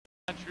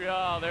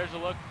Montreal, there's a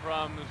look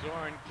from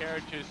Zoran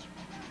Karic's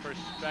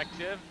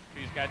perspective.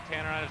 He's got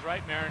Tanner on his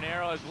right,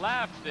 Marinero his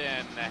left,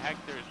 and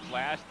Hector's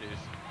blast is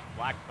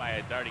blocked by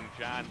a darting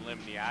John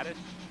Limniadis.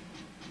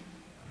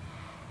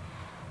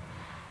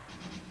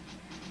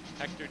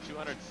 Hector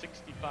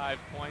 265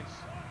 points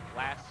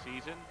last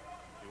season.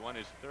 He won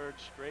his 3rd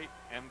straight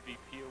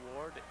MVP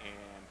award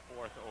and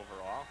 4th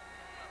overall.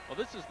 Well,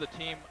 this is the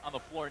team on the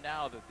floor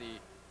now that the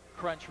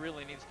Crunch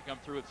really needs to come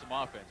through with some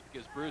offense,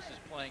 because Bruce is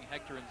playing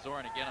Hector and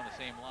Zoran again on the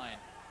same line.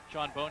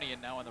 Sean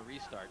Bonian now on the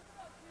restart.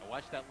 Now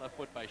watch that left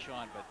foot by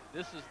Sean, but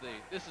this is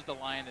the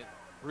line that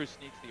Bruce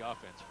needs the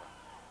offense from.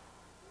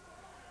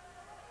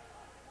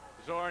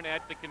 Zoran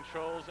at the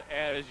controls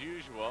as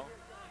usual.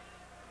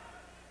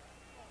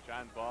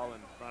 John Ball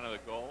in front of the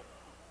goal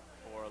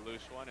for a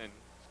loose one, and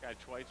Scott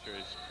Schweitzer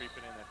is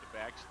creeping in at the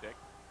back stick.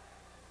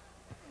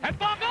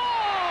 Headball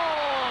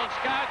goal!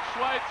 Scott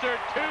Schweitzer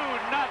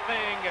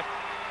 2-0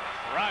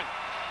 run.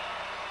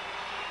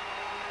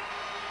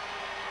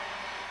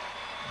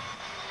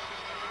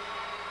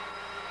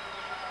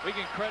 We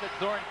can credit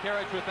Zoran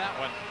Karic with that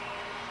one.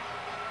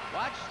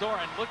 Watch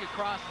Zoran look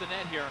across the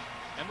net here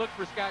and look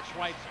for Scott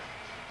Schweitzer.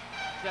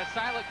 It's that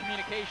silent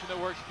communication that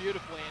works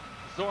beautifully,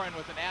 and Zoran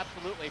with an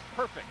absolutely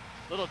perfect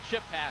little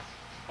chip pass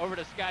over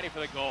to Scotty for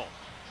the goal.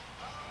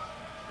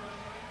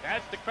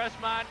 That's the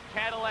Crestmont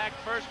Cadillac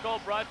first goal,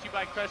 brought to you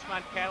by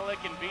Crestmont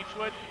Cadillac in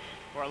Beechwood.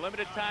 For a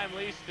limited time,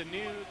 lease the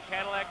new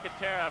Cadillac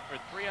Catera for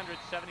 $379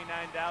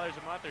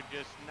 a month, or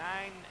just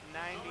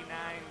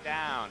 $999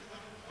 down.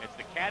 It's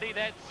the Caddy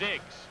that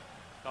zigs.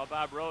 Call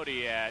Bob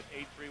Rohde at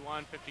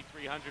 831-5300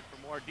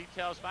 for more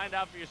details. Find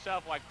out for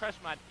yourself why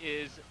Crestmont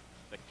is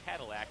the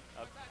Cadillac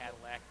of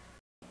Cadillac.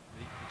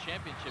 The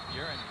championship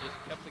year, and just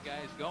kept the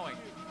guys going.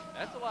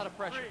 That's a lot of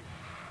pressure.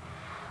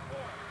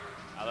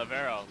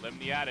 Olivero,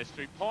 Limniadis,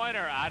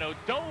 three-pointer. Otto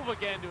dove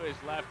again to his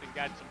left and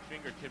got some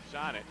fingertips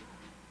on it.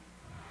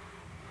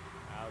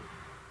 Now,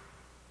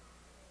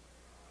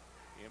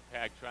 the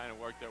Impact trying to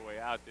work their way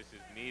out. This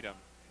is Needham.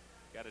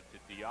 Got it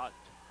to Diot.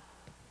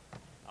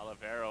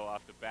 Olivero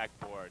off the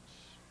backboards.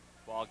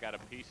 Ball got a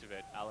piece of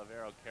it.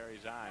 Olivero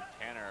carries on.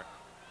 Tanner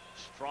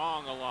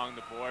strong along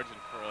the boards, and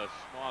for a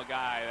small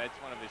guy, that's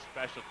one of his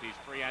specialties.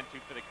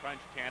 3-on-2 for the Crunch.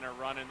 Tanner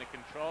running the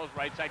controls.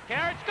 Right side.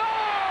 Karic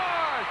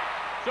scores!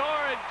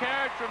 Zoran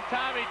Karic from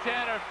Tommy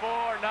Tanner,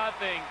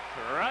 4-0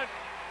 Crunch.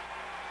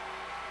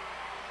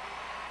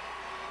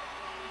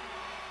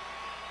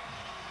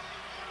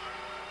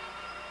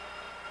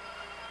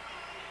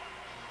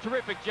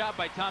 Terrific job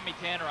by Tommy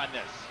Tanner on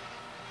this.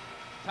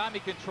 Tommy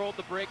controlled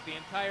the break the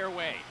entire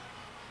way.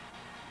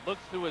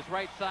 Looks to his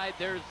right side.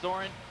 There's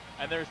Zoran,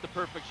 and there's the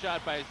perfect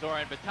shot by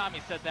Zoran. But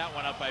Tommy set that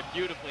one up by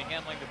beautifully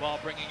handling the ball,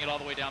 bringing it all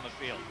the way down the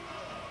field.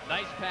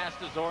 Nice pass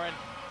to Zoran,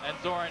 and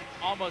Zoran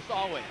almost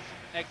always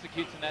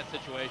executes in that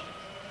situation.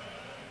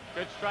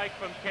 Good strike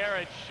from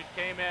Karic. It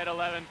came at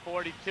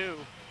 11:42.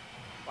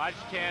 Watch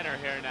Tanner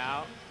here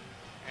now.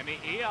 And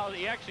he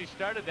actually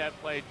started that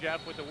play,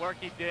 Jeff, with the work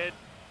he did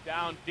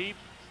down deep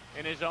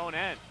in his own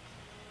end.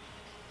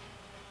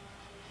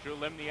 Drew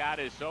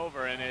Limniadis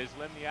over, and as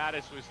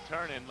Limniadis was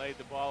turning, laid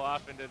the ball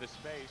off into the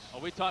space.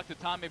 Well, we talked to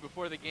Tommy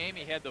before the game.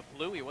 He had the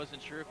flu. He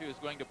wasn't sure if he was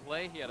going to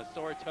play. He had a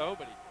sore toe,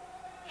 but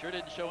he sure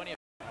didn't show any.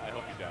 I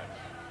hope he does.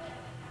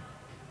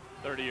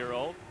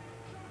 30-year-old.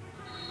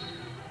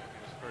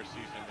 His first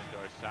season in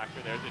indoor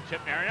soccer. There's a chip.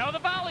 Marinero, the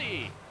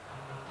volley.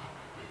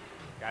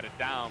 Got it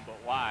down,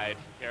 but wide.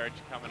 Karic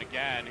coming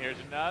again. Here's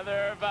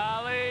another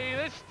volley.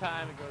 This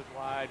time it goes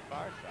wide,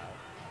 far side.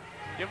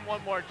 Give him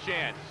one more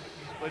chance.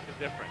 Split the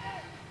difference.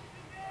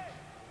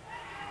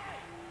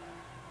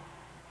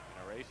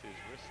 And erases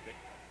wrist stick.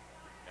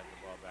 Got the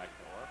ball back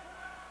to Orff.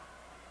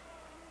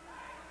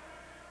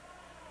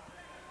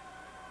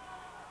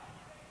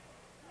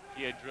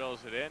 Kia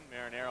drills it in.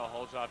 Marinero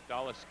holds off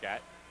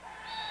Doliscat.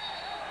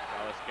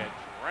 Doliscat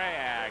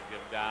dragged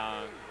him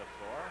down the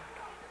floor.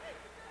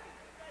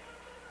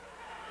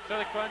 So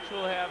the Crunch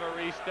will have a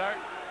restart.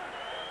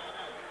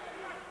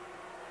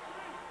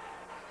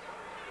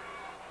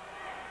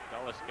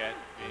 Doliscat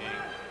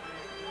being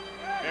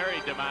very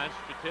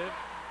demonstrative.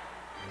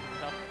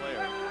 Tough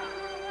player.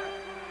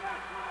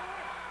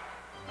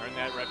 Earned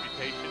that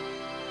reputation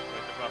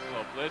with the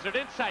Buffalo Blizzard.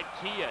 Inside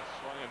Kia,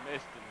 swung and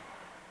missed,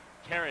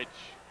 and Karic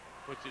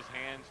puts his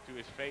hands to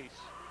his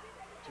face.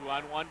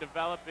 2-on-1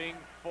 developing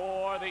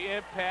for the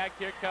Impact.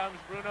 Here comes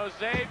Bruno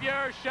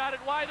Xavier. Shot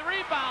it wide. The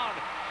rebound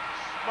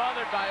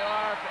smothered by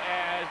Orff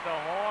as the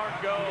horn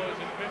goes.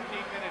 In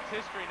 15 minutes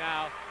history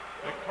now,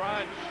 the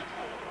Crunch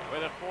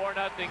with a 4-0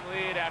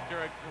 lead after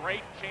a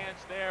great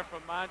chance there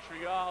from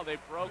Montreal. They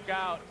broke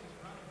out,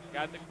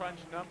 got the Crunch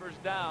numbers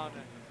down,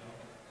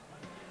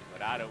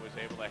 but Otto was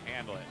able to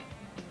handle it.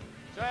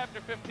 So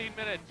after 15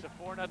 minutes, a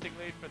 4-0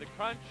 lead for the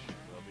Crunch.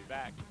 We'll be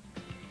back.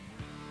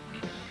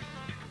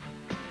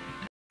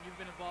 You've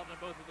been involved in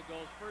both of the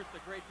goals. First, a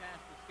great pass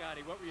to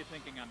Scotty. What were you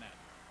thinking on that?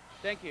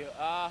 Thank you.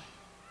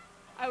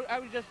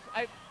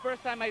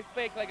 First time I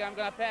faked like I'm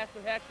gonna pass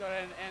to Hector,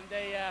 and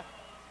they,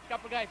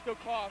 couple guys took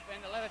off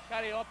and let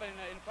Scotty open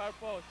in far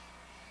post.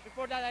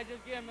 before that, I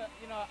just give him,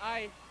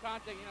 eye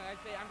contact. I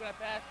say, I'm going to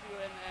pass you,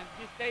 and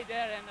he stayed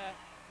there, and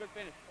good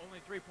finish. Only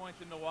 3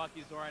 points in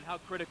Milwaukee, Zoran. How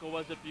critical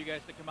was it for you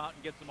guys to come out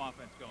and get some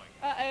offense going?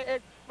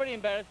 It's pretty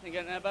embarrassing,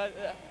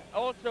 but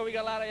also we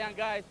got a lot of young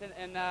guys,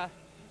 and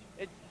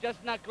it's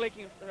just not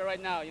clicking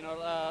right now.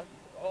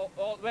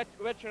 All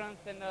veterans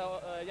and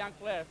young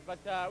players, but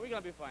we're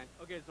going to be fine.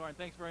 Okay, Zoran,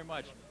 thanks very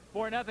much.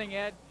 4-0,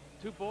 Ed.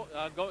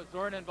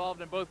 Zoran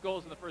involved in both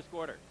goals in the first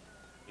quarter.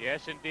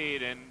 Yes,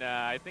 indeed, and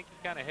I think you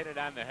kind of hit it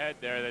on the head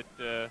there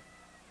that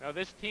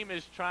this team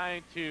is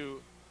trying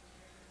to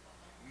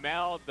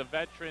meld the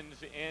veterans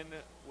in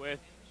with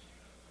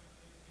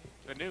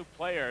the new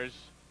players.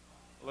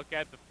 Look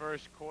at the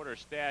first quarter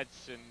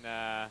stats,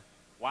 and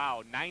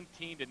wow,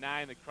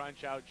 19-9 the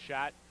crunch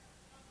outshot.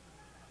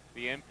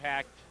 The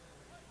impact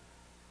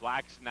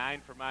blocks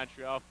 9 for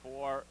Montreal,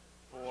 4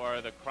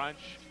 for the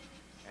crunch,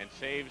 and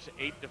saves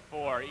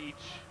 8-4. Each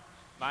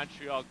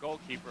Montreal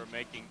goalkeeper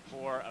making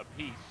 4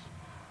 apiece.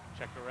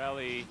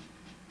 Ceccarelli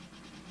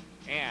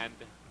and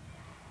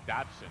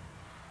Dobson.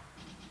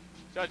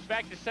 So it's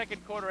back to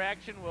second quarter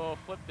action. We'll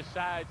flip the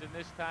sides, and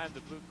this time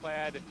the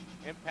blue-clad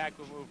Impact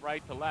will move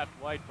right to left.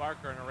 White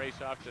Barker in a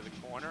race off to the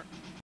corner.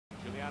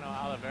 Giuliano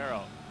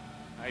Olivero.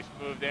 Nice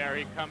move there.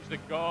 Here comes the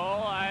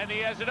goal, and he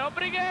has an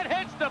opening and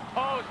hits the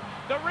post.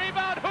 The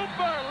rebound,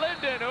 Hooper.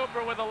 Lyndon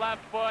Hooper with a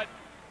left foot.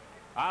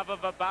 Off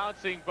of a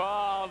bouncing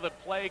ball, the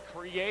play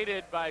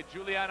created by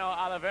Giuliano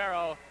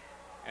Olivero,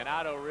 and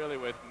Otto really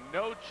with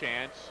no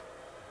chance.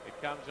 It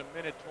comes a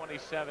minute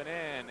 27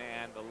 in,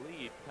 and the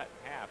lead cut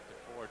in half to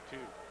 4-2.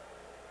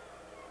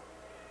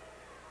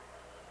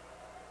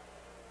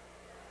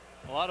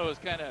 Well, Otto was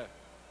kind of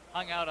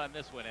hung out on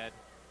this one, Ed.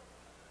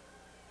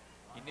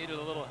 He needed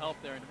a little help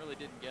there and really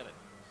didn't get it.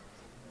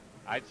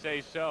 I'd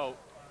say so.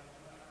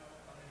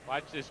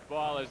 Watch this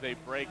ball as they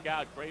break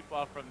out. Great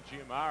ball from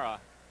Giamara.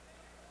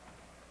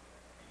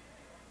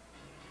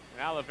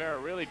 And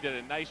Olivero really did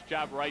a nice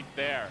job right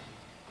there.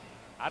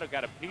 Otto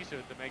got a piece of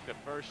it to make the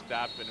first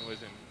stop and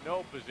was in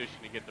no position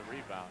to get the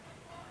rebound.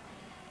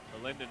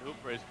 For Lyndon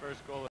Hooper, his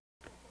first goal.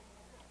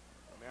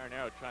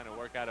 Marinero trying to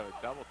work out of a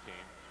double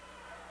team.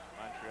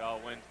 Montreal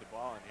wins the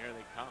ball, and here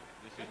they come.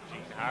 This is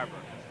Gene Harbour.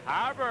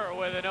 Harbour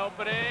with an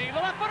opening. The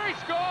left footer, he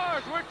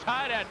scores. We're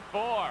tied at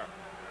 4.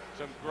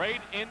 Some great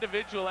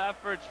individual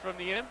efforts from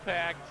the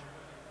Impact,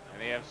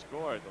 and they have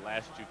scored the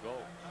last 2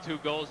 goals. 2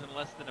 goals in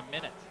less than a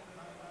minute.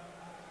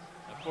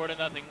 A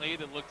 4-0 lead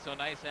that looked so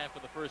nice after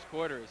the first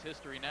quarter is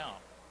history now.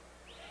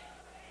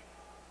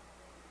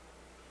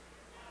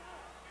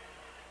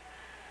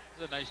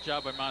 This is a nice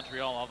job by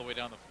Montreal all the way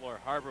down the floor.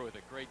 Harbour with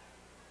a great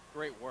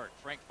work.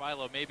 Frank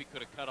Philo maybe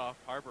could have cut off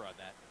Harbour on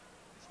that.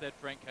 Instead,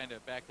 Frank kind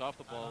of backed off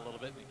the ball a little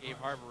bit and gave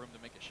Harbour room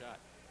to make a shot.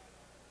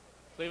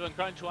 Cleveland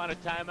Crunch want a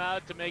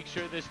timeout to make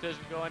sure this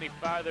doesn't go any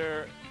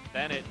farther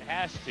than it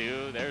has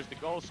to. There's the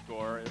goal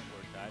scorer.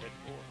 We're tied at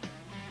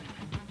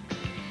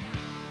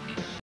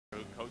 4.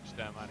 Who coached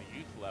them on a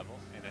youth level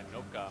in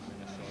Anoka,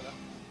 Minnesota.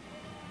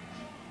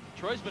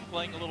 Troy's been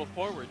playing a little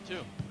forward,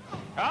 too.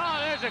 Oh,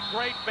 there's a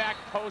great back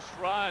post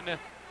run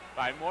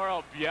by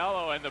Mauro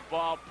Biello, and the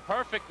ball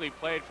perfectly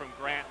played from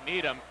Grant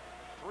Needham.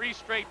 3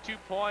 straight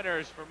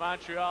 2-pointers for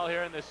Montreal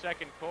here in the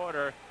second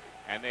quarter,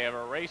 and they have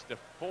erased a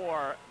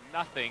 4-0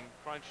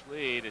 Crunch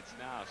lead. It's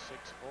now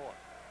 6-4.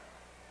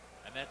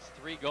 And that's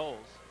 3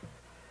 goals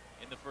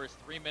in the first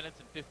 3 minutes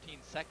and 15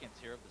 seconds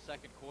here of the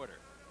second quarter.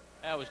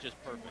 That was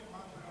just perfect.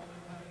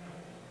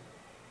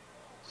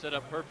 Set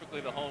up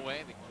perfectly the whole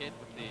way. The kid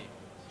with the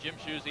gym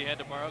shoes he had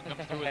to borrow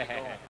comes through with the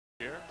goal.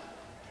 Here,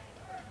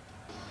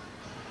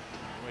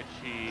 which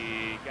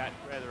he got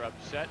rather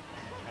upset.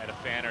 Had a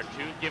fan or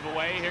two give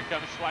away. Here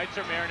comes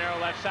Schweitzer.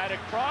 Marinero left side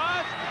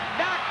across.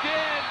 Knocked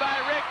in by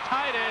Rick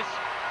Titus.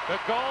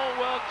 The goal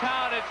will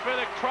count. It's for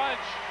the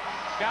Crunch.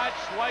 Scott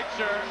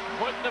Schweitzer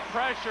putting the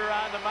pressure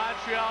on the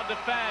Montreal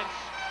defense.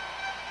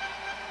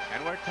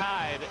 And we're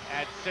tied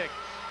at 6.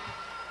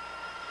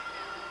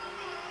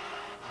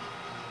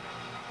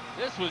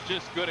 This was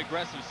just good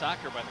aggressive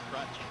soccer by the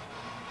Crunch.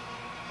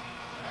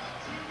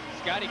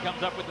 Scotty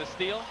comes up with the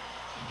steal,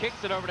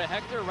 kicks it over to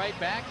Hector, right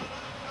back,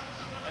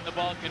 and the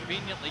ball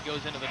conveniently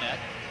goes into the net.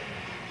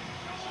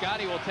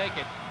 Scotty will take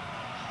it.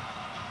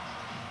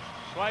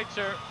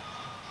 Schweitzer,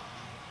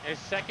 his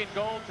second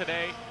goal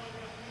today.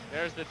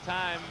 There's the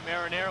time.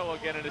 Marinero will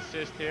get an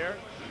assist here.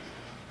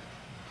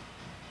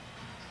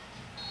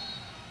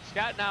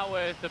 Scott now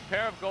with a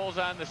pair of goals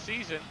on the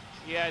season.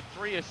 He had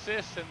 3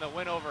 assists in the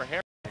win over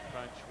Harry. The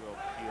Crunch will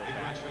peel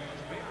back.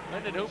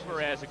 Lyndon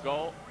Hooper has a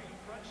goal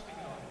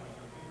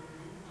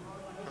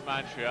for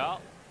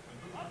Montreal.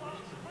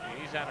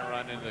 He's on a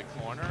run into the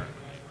corner.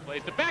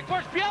 Plays the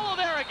backboards. Biello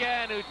there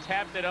again, who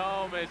tapped it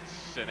home.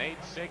 It's an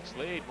 8-6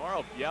 lead.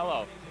 Mauro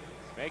Biello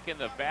making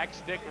the back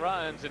stick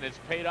runs, and it's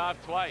paid off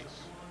twice.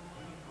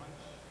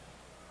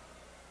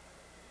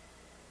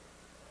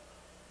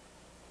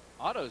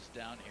 Otto's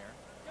down here.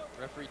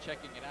 Referee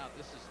checking it out.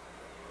 This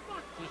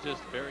is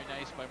just very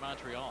nice by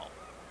Montreal.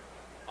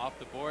 Off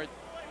the board,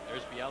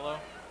 there's Biello,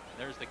 and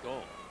there's the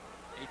goal.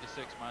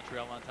 8-6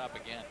 Montreal on top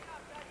again.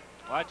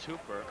 Watch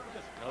Hooper.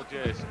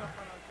 He'll just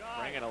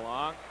bring it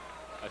along.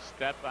 A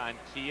step on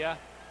Kia.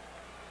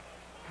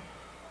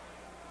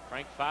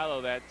 Frank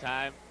Philo that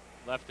time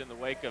left in the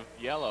wake of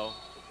Yellow.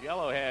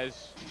 Yellow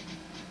has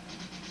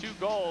 2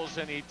 goals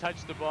and he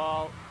touched the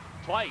ball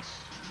twice.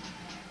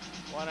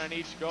 1 on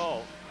each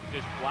goal.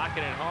 Just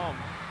blocking it home.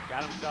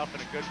 Got himself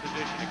in a good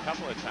position a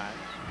couple of times.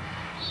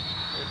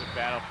 Here's a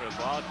battle for the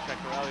ball.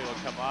 Ceccarelli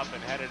will come up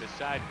and head it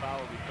aside.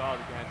 Foul will be called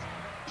against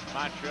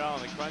Montreal,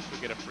 and the Crunch will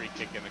get a free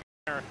kick in the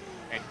corner.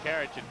 And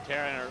Karich, and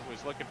Tanner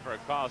was looking for a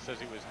call, says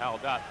he was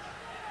held up.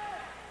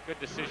 Good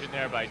decision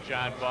there by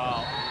John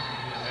Ball.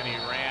 And he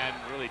ran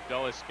really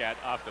Doliscat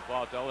off the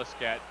ball.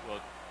 Doliscat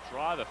will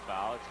draw the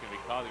foul. It's going to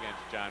be called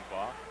against John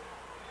Ball.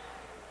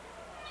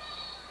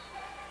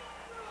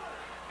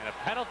 And a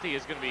penalty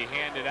is going to be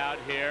handed out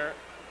here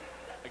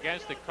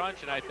against the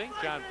Crunch, and I think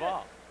John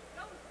Ball.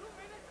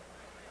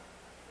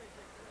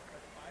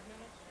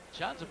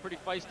 John's a pretty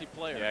feisty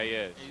player. Yeah, he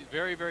is. He's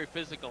very, very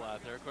physical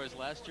out there. Of course,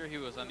 last year he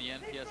was on the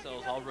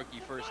NPSL's all-rookie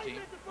first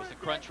team. Was the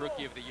Crunch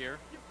Rookie of the Year.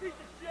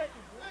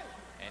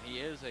 And he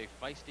is a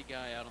feisty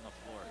guy out on the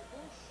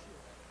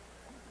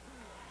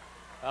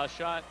floor.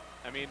 Sean,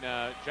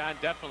 John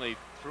definitely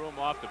threw him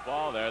off the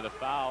ball there. The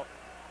foul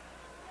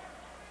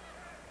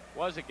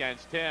was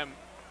against him.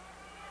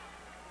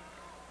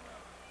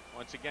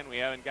 Once again, we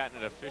haven't gotten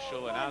an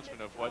official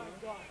announcement of what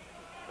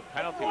the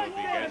penalty will be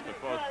against,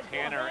 but both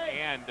Tanner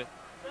and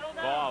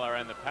Ball are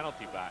in the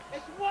penalty box.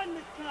 It's one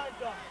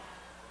misconduct.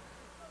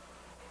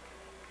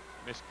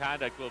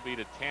 Misconduct will be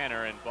to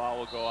Tanner, and Ball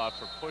will go off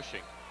for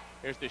pushing.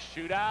 Here's the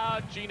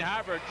shootout. Gene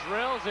Harbor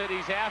drills it.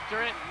 He's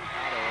after it.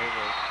 Not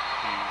able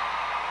to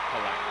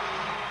collect.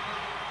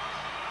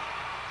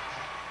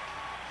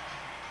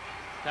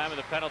 Time of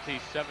the penalty,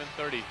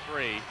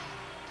 7:33.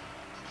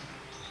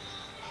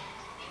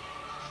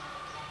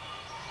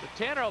 So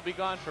Tanner will be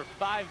gone for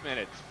 5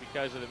 minutes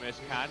because of the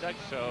misconduct,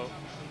 so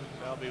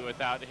they'll be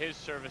without his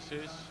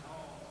services.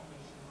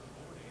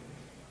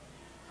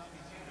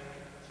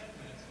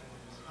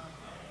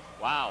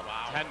 Wow,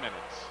 10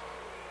 minutes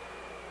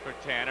for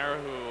Tanner,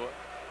 who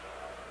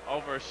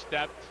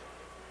overstepped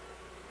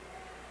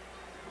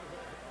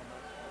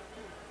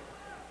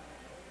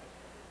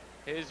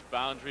his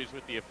boundaries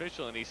with the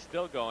official, and he's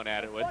still going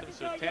at it with him.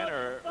 So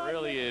Tanner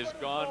really is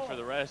gone for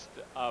the rest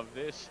of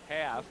this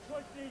half.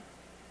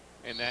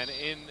 And then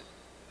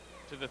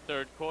into the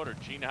third quarter,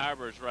 Gene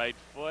Harbor's right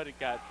foot, it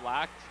got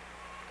blocked.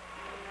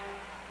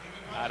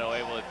 Otto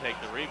able to take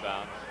the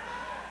rebound.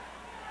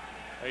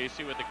 There you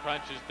see what the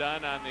Crunch has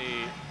done on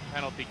the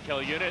penalty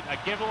kill unit. A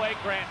giveaway,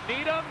 Grant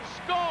Needham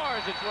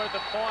scores. It's worth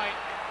a point.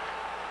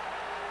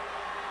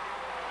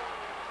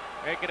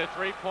 Make it a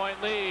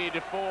 3-point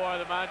lead for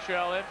the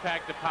Montreal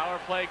Impact. The power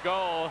play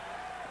goal.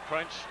 The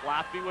Crunch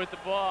sloppy with the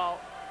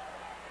ball.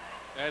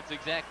 That's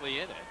exactly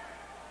it.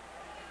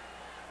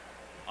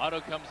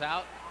 Otto comes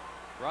out,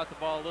 brought the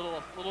ball a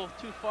little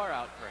too far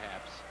out,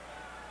 perhaps.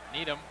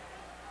 Needham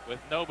with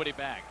nobody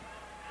back.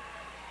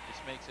 This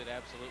makes it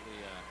absolutely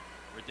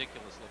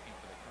ridiculous looking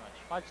for the Crunch.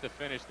 Watch the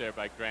finish there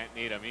by Grant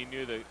Needham. He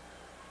knew the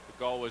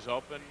goal was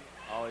open.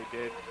 All he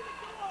did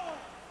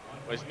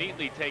was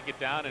neatly take it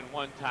down and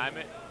one-time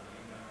it.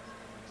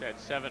 It's at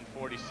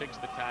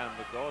 7:46 the time of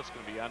the goal. It's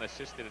going to be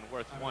unassisted and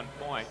worth 1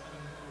 point.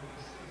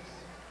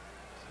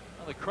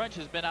 Well, the Crunch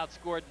has been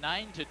outscored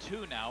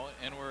 9-2 now,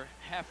 and we're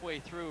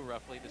halfway through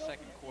roughly the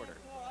second quarter.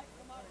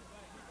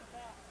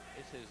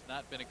 This has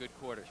not been a good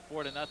quarter.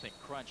 4-0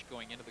 Crunch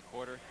going into the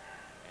quarter,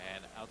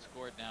 and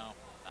outscored now.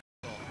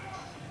 You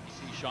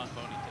see Sean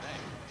Foney today.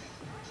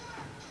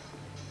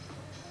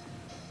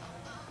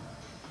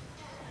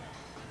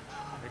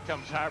 Here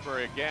comes Harbor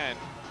again,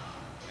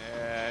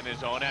 and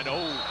his own end.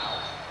 Oh,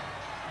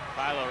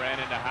 Philo ran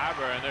into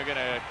Harbor, and they're going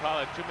to call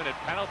a 2-minute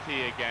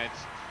penalty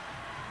against,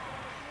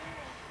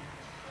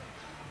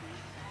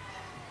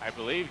 I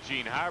believe,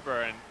 Gene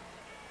Harbor, and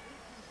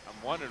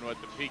I'm wondering what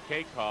the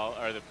PK call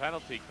or the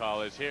penalty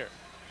call is here.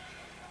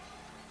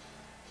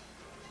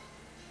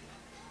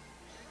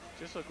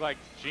 Just looked like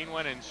Gene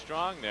went in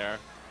strong there,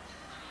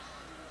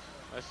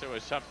 unless there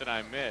was something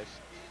I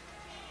missed.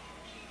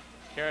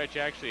 Karich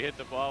actually hit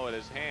the ball with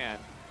his hand.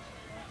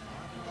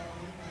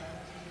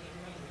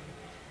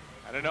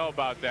 I don't know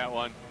about that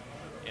one.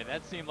 Yeah,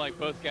 that seemed like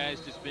both guys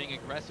just being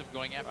aggressive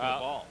going after the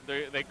ball.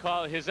 They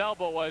call his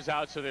elbow was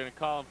out, so they're going to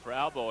call him for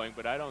elbowing,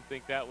 but I don't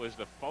think that was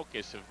the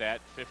focus of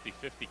that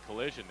 50-50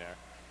 collision there.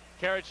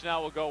 Karich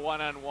now will go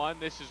one-on-one.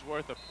 This is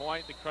worth a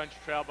point. The Crunch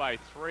trail by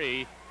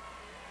 3.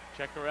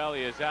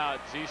 Ceccarelli is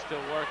out. Z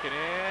still working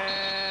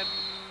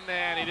in,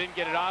 and he didn't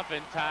get it off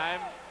in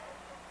time.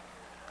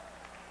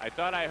 I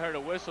thought I heard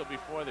a whistle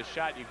before the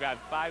shot. You've got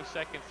 5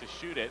 seconds to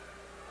shoot it.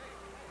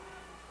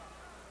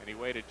 And he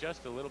waited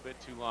just a little bit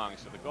too long,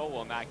 so the goal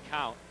will not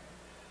count.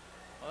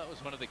 Well, that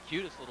was one of the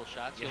cutest little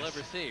shots you'll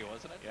ever see,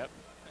 wasn't it? Yep.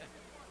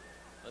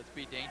 Let's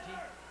be dainty.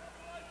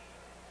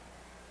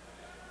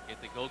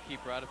 Get the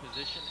goalkeeper out of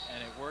position,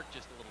 and it worked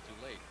just a little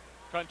too late.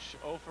 Crunch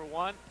 0 for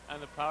 1 on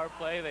the power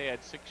play. They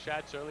had 6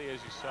 shots early,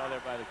 as you saw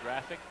there by the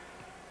graphic.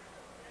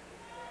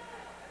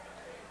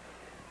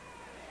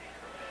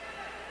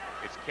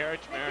 It's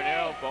Karich,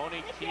 Marinero,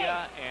 Boney,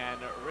 Kia, and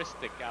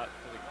Ristic out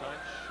for the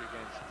crunch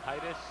against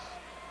Titus,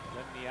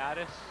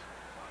 Limniadis,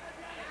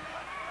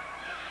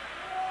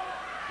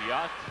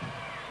 Biot,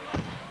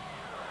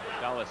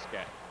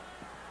 Delisket.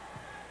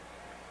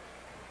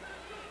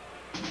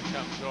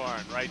 Comes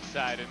Zorn, right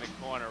side in the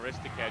corner.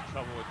 Ristic had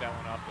trouble with that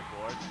one off the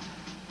board.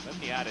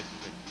 Limniadis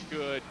is a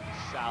good,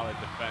 solid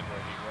defender,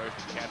 and he wears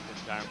the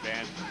captain's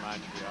armband for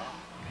Montreal.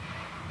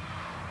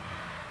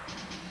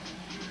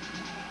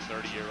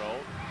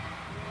 30-year-old.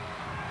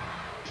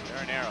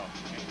 Marinero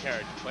and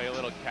Karich play a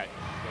little catch.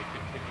 They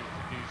continue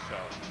to do so.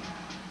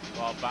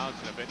 Ball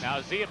bouncing a bit.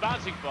 Now Zia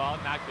bouncing ball,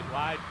 knocked it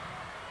wide.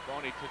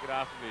 Boney took it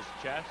off of his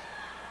chest.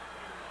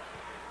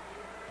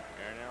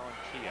 Marinero and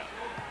Kia.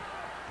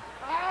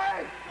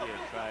 Kia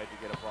tried to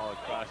get a ball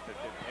across that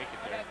didn't make it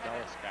there.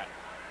 Delisket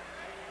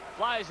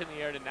flies in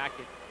the air to knock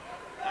it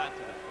onto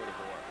the foot of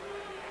Orr.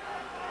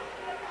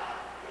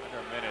 Under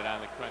a minute on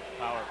the crunch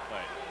power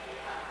play.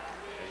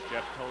 As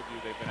Jeff told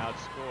you, they've been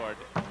outscored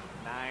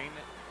 9-2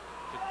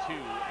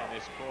 in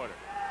this quarter.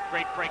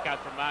 Great breakout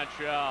from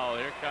Montreal.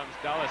 Here comes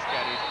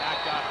Delisket. He's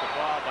knocked off the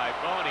ball by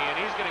Boney, and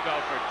he's going to go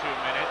for 2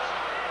 minutes.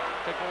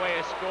 Took away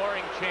a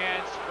scoring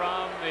chance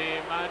from the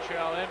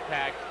Montreal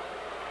Impact.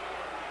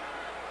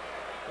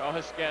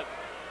 Delisket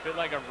bit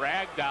like a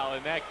rag doll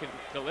in that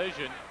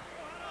collision.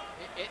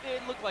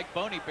 It looked like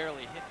Boney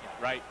barely hit him.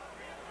 Right.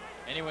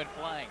 And he went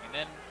flying. And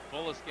then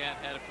Buliscan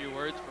had a few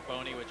words for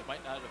Boney, which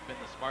might not have been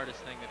the smartest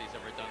thing that he's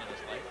ever done in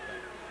his life.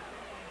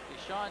 But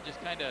Deshaun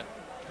just kind of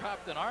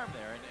dropped an arm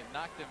there and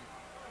knocked him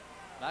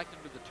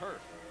to the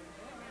turf.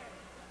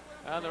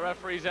 On the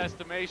referee's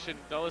estimation,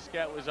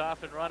 Delisket was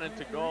off and running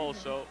to goal,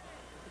 so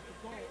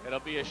it'll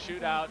be a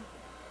shootout,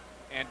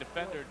 and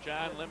defender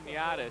John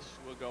Limniadis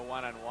will go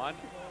one-on-one.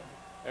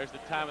 There's the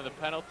time of the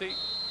penalty.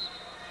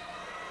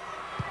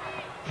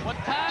 One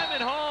time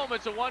at home,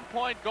 it's a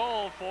 1-point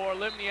goal for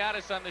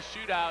Limniadis on the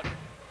shootout.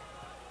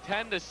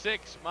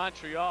 10-6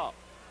 Montreal.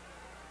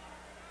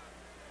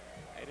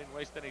 He didn't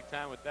waste any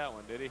time with that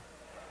one, did he?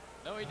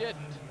 No, he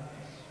didn't.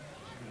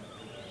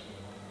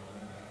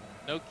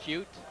 No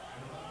cute.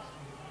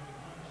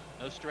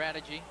 No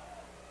strategy.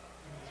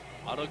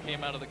 Otto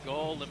came out of the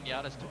goal.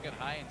 Limniadis took it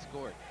high and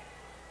scored.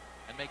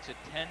 And makes it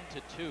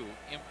 10-2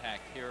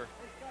 Impact here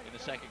in the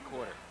second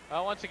quarter.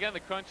 Well, once again, the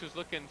crunch was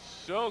looking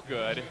so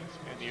good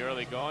in the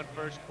early going.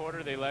 First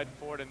quarter, they led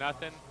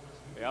 4-0.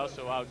 They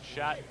also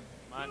outshot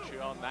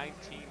Montreal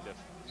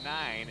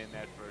 19-9 in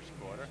that first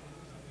quarter.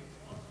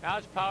 Now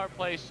it's power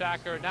play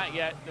soccer. Not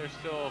yet. There's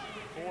still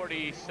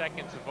 40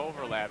 seconds of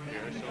overlap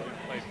here, so we can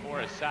play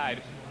 4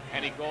 aside.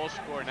 Any goal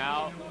score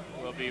now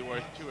will be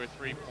worth 2 or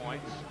 3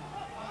 points.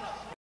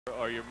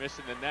 Or you're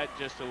missing the net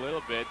just a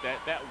little bit.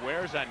 That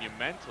wears on you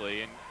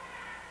mentally, and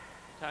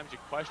sometimes you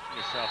question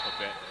yourself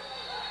a bit.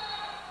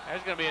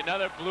 There's going to be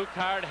another blue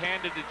card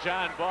handed to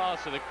John Ball,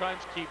 so the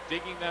Crunch keep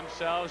digging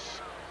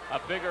themselves a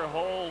bigger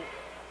hole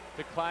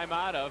to climb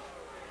out of.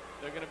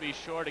 They're going to be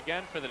short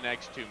again for the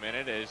next 2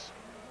 minutes as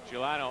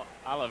Giuliano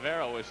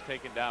Olivero was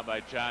taken down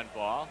by John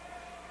Ball.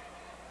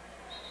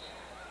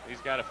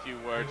 He's got a few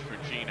words for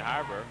Gene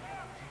Harbor.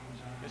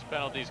 This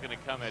penalty is going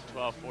to come at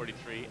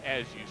 12:43,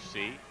 as you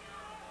see.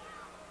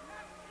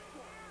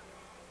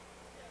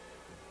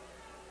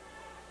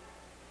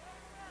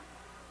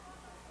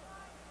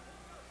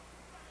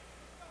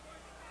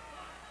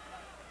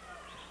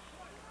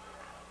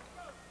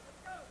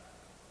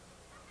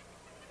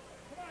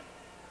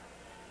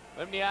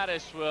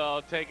 Limniadis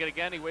will take it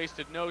again. He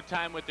wasted no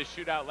time with the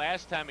shootout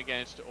last time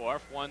against Orff.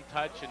 One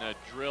touch and a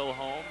drill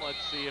home.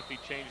 Let's see if he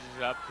changes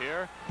it up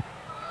here.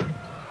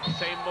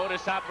 Same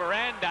modus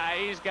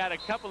operandi. He's got a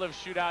couple of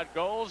shootout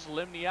goals.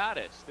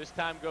 Limniadis this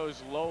time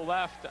goes low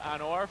left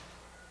on Orff.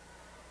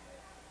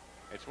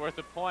 It's worth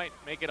a point.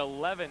 Make it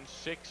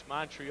 11-6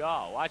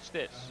 Montreal. Watch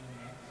this.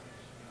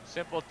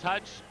 Simple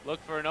touch.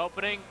 Look for an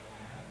opening.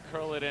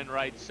 Curl it in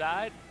right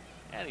side.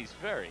 And he's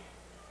very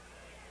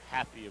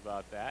happy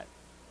about that.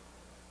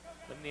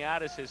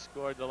 Limniadis has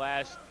scored the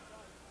last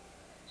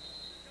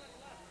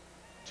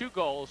 2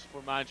 goals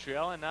for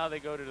Montreal, and now they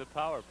go to the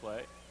power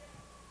play.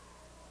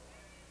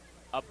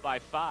 Up by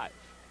 5.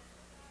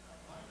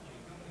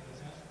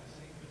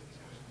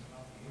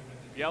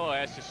 Yellow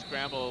has to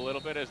scramble a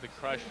little bit as the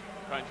Crunch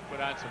put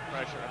on some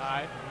pressure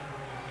high.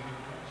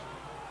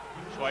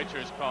 Schweitzer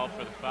is called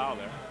for the foul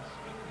there.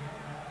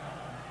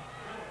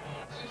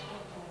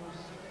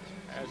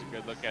 There's a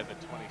good look at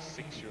the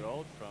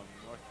 26-year-old from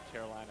North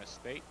Carolina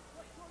State.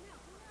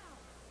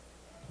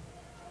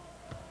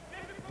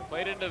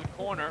 Played into the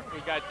corner.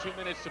 We've got 2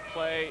 minutes to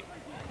play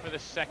for the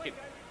second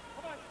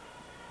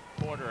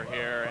quarter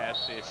here at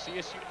the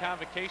CSU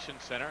Convocation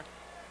Center.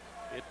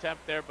 The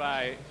attempt there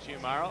by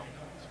Giamaro.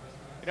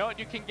 You know what?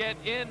 You can get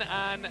in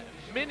on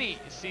mini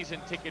season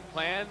ticket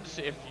plans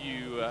if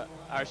you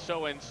are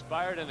so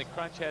inspired, and the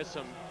Crunch has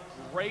some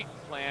great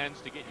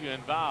plans to get you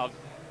involved.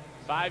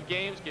 5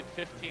 games, get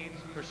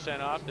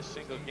 15% off the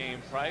single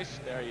game price.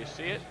 There you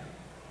see it.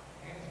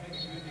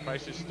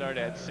 Prices start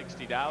at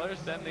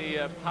 $60. Then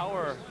the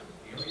power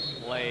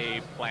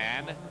play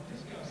plan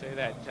Say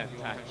that 10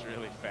 times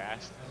really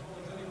fast.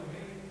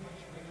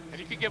 And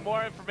you can get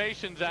more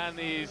information on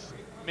these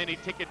mini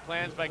ticket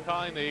plans by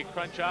calling the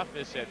Crunch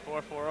office at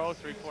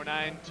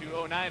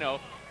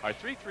 440-349-2090 or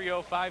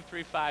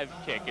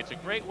 330-535-KICK. It's a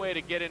great way to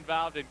get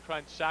involved in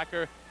Crunch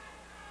soccer.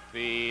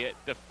 The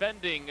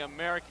defending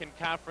American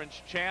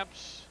Conference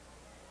champs,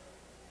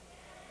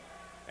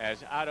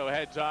 as Otto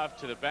heads off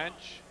to the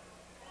bench.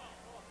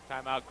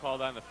 Timeout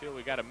called on the field.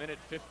 We got a minute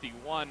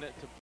 51 to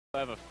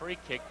have a free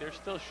kick. They're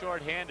still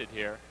short-handed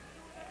here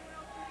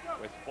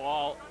with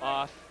ball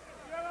off.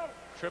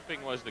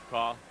 Tripping was the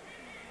call.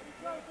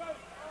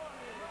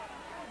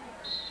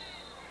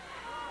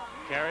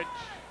 Carriage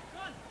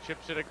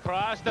chips it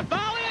across. The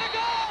volley, a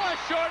goal! A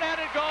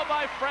short-handed goal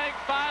by Frank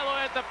Philo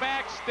at the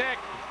back stick.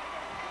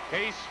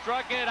 He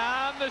struck it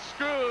on the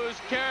screws.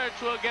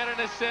 Carriage will get an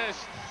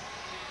assist.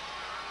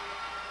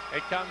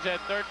 It comes at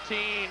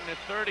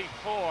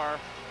 13:34.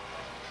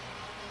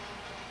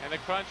 And the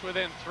Crunch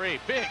within 3.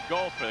 Big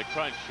goal for the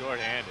Crunch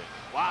short-handed.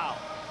 Wow.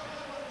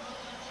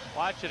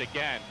 Watch it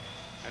again.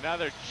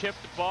 Another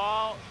chipped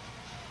ball.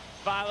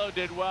 Philo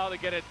did well to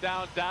get it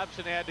down.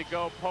 Dobson had to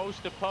go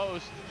post to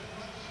post.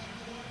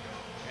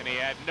 And he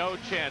had no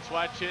chance.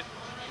 Watch it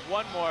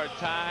one more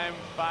time.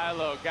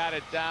 Philo got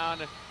it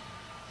down.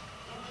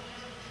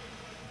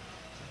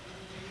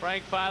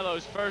 Frank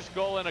Philo's first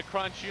goal in a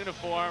Crunch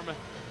uniform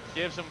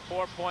gives him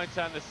 4 points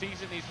on the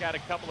season. He's got a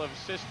couple of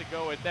assists to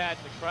go with that.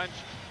 The Crunch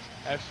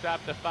have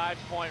stopped a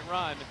 5-point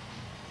run.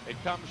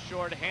 It comes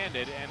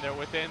short-handed, and they're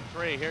within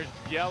 3. Here's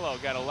Biello,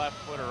 got a left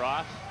footer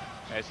off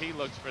as he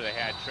looks for the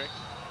hat trick.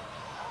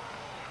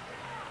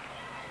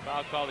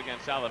 Foul called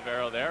against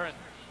Olivero there, and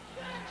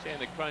saying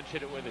the Crunch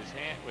hit it with his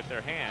hand, with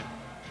their hand.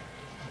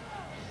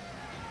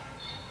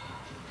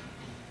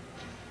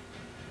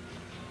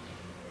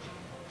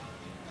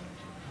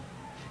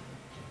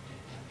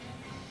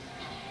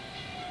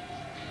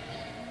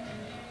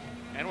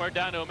 And we're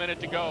down to a minute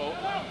to go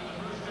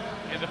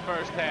in the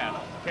first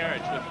half.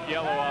 Carriage with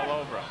Biello all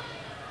over him.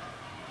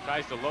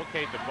 Tries to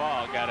locate the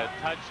ball, got a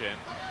touch in.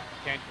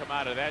 Can't come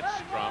out of that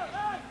scrum.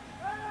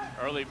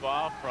 Early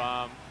ball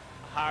from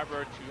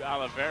Harbor to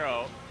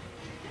Olivero.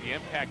 The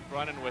impact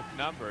running with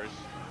numbers.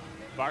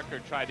 Barker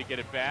tried to get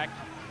it back.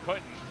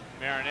 Couldn't.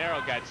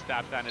 Marinero got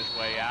stopped on his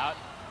way out.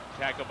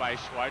 Tackle by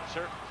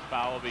Schweitzer.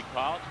 Foul will be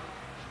called.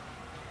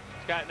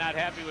 Scott not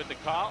happy with the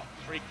call.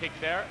 Free kick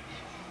there.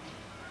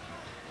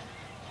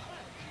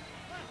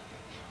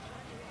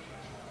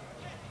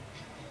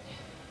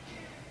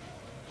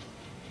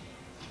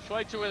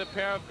 Schweitzer with a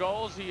pair of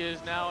goals. He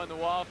is now in the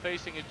wall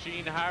facing a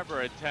Gene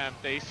Harbor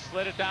attempt. They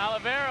slid it to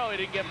Olivero. He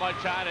didn't get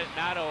much on it.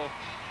 Nato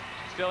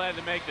still had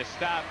to make the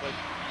stop, but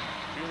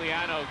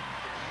Giuliano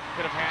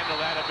could have handled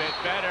that a bit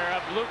better.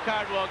 A blue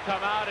card will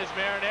come out as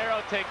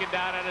Marinero taken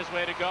down on his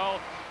way to go.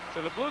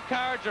 So the blue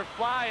cards are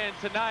flying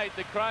tonight.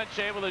 The Crunch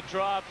able to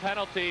draw a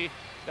penalty.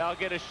 They'll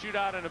get a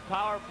shootout and a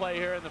power play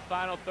here in the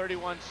final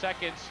 31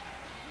 seconds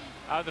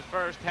of the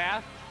first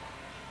half.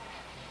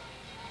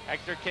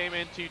 Hector came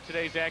into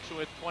today's action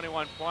with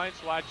 21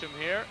 points. Watch him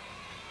here.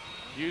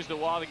 Used the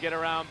wall to get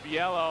around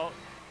Biello,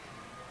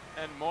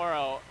 and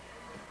Morrow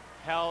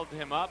held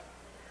him up.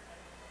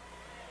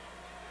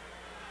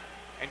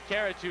 And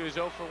Carriage, who is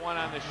 0 for 1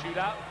 on the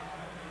shootout.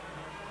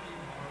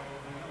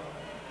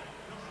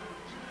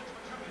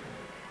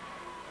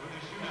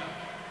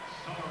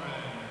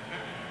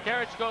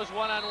 Carriage goes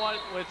one-on-one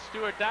with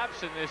Stuart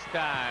Dobson this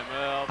time.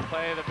 Will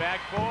play the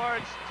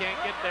backboards.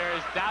 Can't get there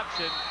as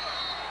Dobson.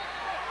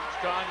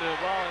 Drawn to the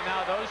ball, and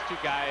now those two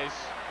guys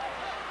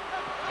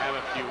have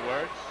a few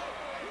words.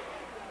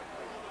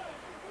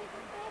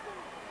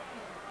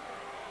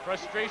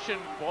 Frustration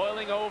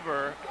boiling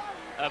over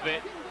a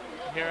bit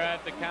here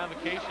at the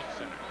Convocation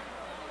Center.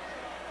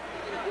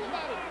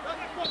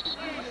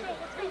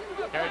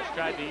 Carriage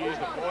tried to use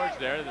the boards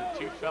there. The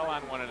two fell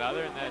on one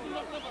another, and then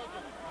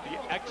the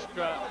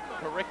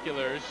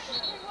extracurriculars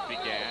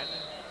began.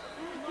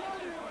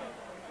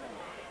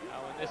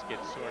 Now when this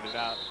gets sorted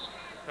out,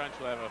 Crunch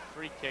will have a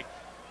free kick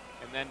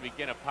and then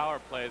begin a power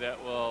play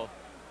that will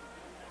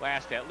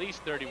last at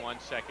least 31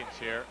 seconds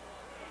here.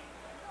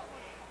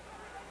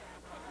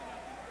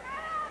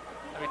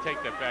 Let me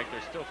take that back.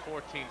 There's still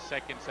 14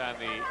 seconds on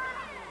the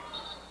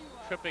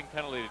tripping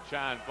penalty to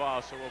John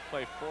Ball, so we'll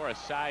play 4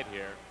 aside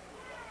here.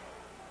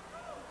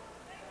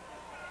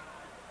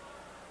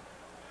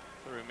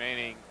 The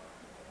remaining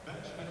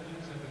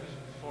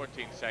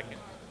 14 seconds.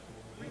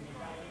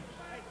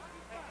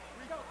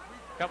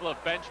 A couple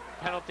of bench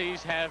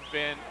penalties have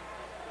been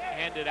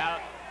handed out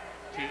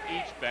to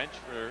each bench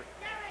for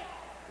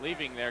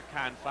leaving their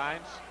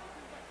confines.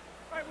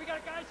 All right, we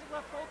got guys that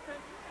left both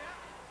benches.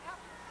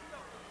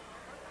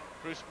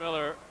 Bruce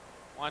Miller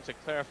wants a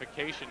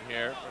clarification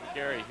here from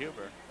Gary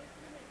Huber.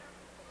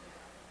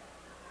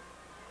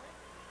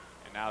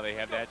 And now they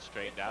have that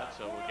straightened out,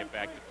 so we'll get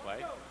back to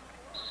play.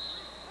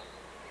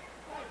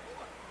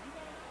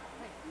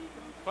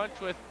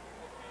 Crunch with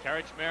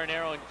Carriage,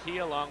 Marinero, and Key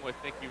along with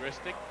Nicky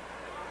Ristic.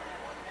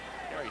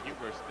 Gary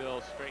Huber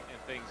still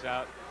straightening things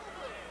out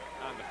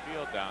on the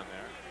field down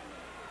there.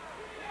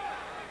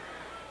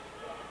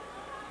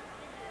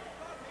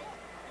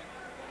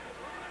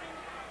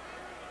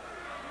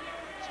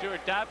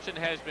 Stuart Dobson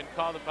has been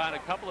called upon a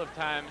couple of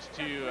times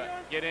to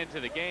get into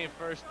the game.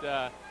 First,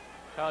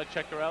 Paolo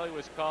Ceccarelli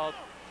was called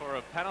for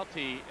a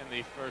penalty in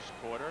the first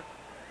quarter.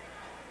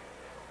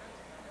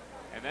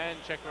 And then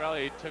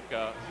Ceccarelli took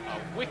a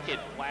wicked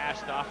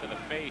blast off of the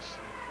face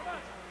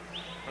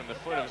from the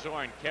foot of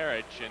Zoran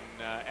Karic.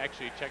 And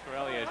actually,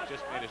 Ceccarelli has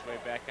just made his way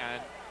back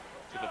on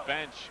to the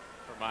bench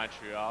for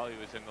Montreal. He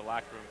was in the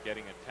locker room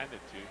getting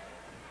attended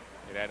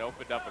to. It had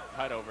opened up a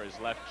cut over his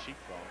left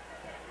cheekbone.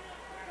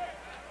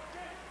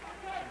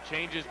 Some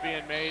changes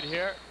being made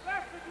here.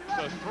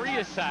 So 3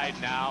 aside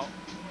now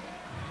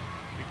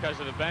because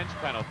of the bench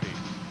penalty.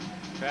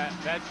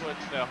 That's what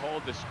the whole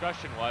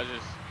discussion was,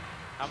 is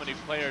how many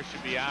players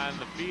should be on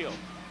the field.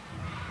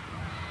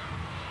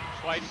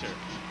 Schweitzer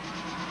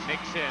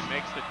nicks in,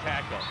 makes the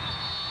tackle.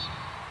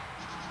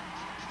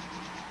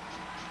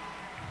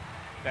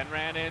 Then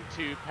ran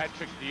into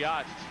Patrick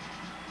Diot.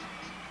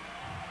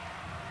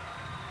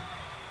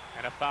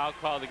 And a foul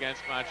called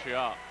against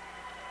Montreal.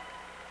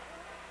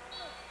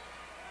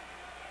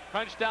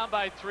 Crunch down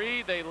by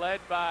 3. They led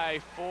by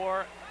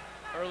 4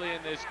 early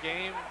in this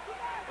game,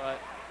 but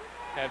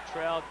have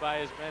trailed by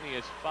as many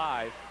as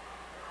 5.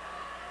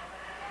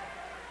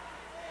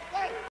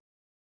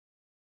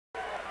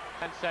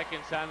 10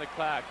 seconds on the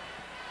clock.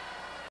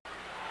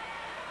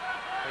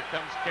 Here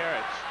comes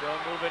Karic, still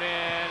moving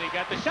in. He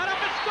got the shot up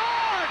and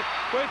scored!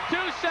 With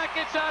 2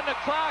 seconds on the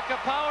clock, a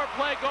power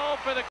play goal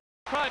for the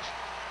Crunch.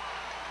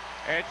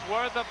 It's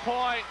worth a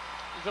point.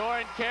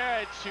 Zoran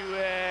Karic, who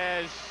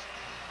has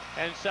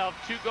himself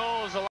 2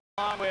 goals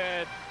along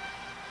with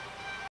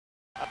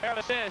a pair of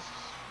assists.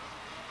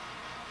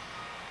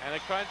 And the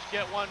Crunch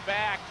get 1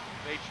 back.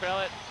 They trail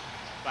it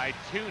by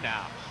 2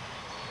 now.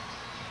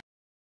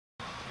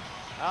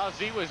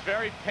 Z was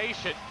very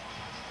patient.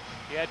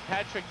 He had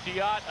Patrick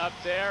Diot up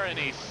there, and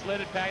he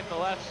slid it back to the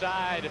left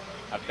side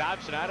of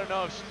Dobson. I don't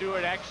know if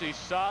Stewart actually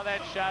saw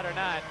that shot or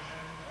not.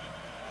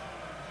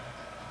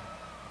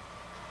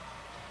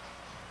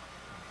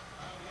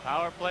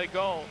 Power play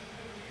goal.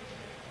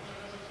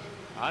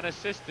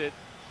 Unassisted.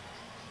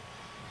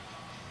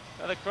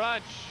 For the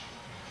Crunch.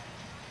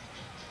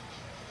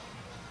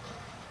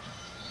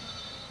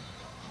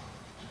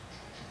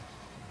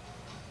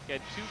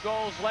 Get 2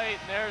 goals late,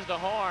 and there's the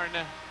horn.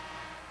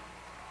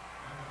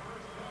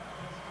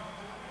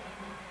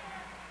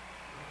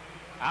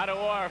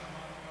 Adorf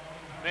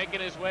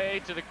making his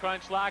way to the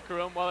Crunch locker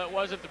room. Well, it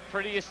wasn't the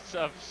prettiest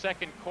of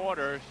second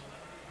quarters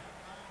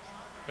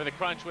for the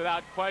Crunch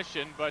without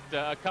question, but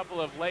a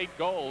couple of late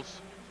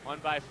goals, one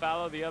by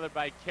Fallow, the other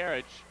by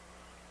Karic,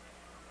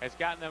 has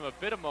gotten them a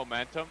bit of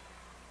momentum.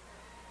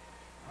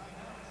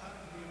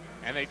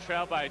 And they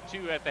trail by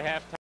 2 at the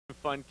halftime.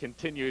 Fun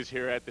continues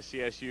here at the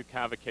CSU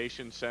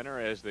Convocation Center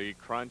as the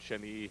Crunch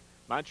and the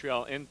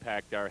Montreal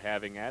Impact are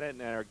having at it.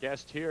 And our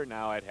guest here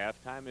now at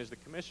halftime is the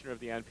commissioner of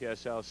the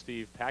NPSL,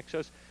 Steve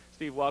Paxos.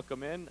 Steve,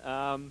 welcome in.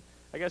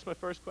 I guess my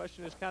first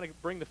question is kind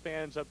of bring the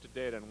fans up to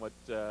date on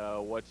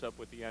what's up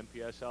with the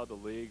NPSL, the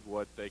league,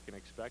 what they can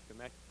expect, and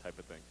that type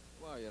of thing.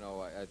 Well, you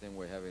know, I think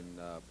we're having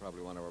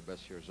probably one of our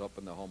best years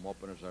open. The home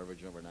openers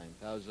average over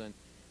 9,000.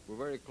 We're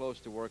very close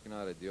to working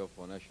out a deal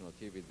for a national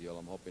TV deal.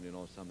 I'm hoping to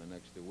know something in the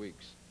next 2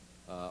 weeks.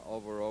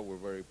 Overall, we're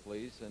very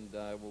pleased, and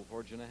we're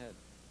forging ahead.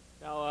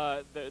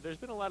 Now, there's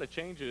been a lot of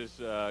changes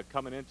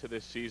coming into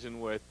this season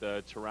with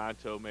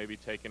Toronto maybe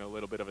taking a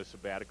little bit of a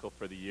sabbatical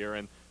for the year,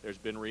 and there's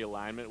been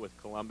realignment with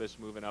Columbus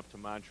moving up to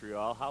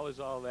Montreal. How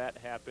has all that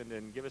happened,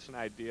 and give us an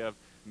idea of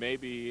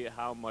maybe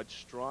how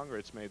much stronger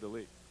it's made the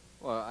league?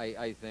 Well,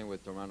 I think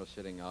with Toronto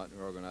sitting out and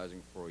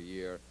organizing for a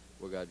year,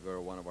 we got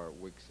one of our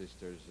weak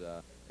sisters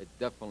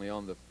definitely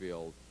on the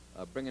field.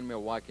 Bringing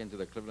Milwaukee into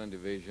the Cleveland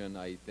division,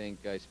 I think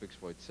speaks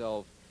for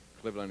itself.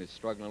 Cleveland is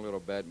struggling a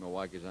little bit.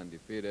 Milwaukee is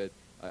undefeated.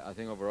 I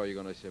think overall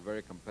you're going to see a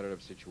very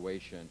competitive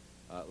situation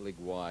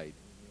league-wide.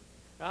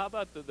 Now, how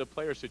about the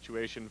player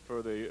situation?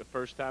 For the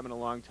first time in a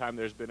long time,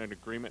 there's been an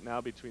agreement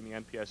now between the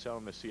NPSL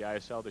and the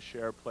CISL to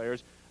share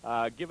players.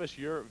 Give us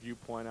your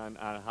viewpoint on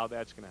how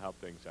that's going to help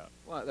things out.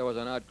 Well, there was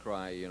an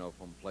outcry, you know,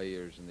 from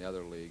players in the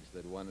other leagues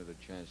that wanted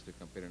a chance to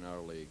compete in our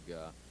league.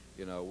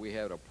 You know, we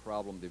had a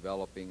problem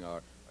developing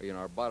our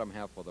bottom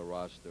half of the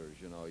rosters.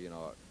 You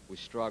know, we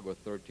struggle with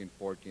 13,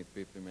 14,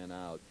 15 men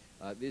out.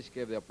 This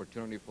gave the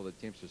opportunity for the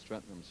teams to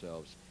strengthen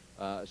themselves.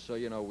 So,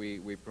 you know,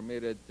 we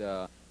permitted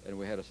and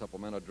we had a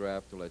supplemental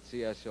draft to let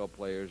CSL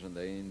players and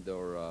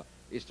the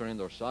Eastern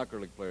Indoor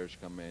Soccer League players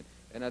come in.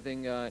 And I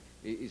think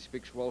it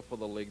speaks well for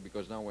the league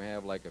because now we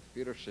have like a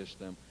feeder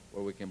system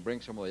where we can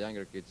bring some of the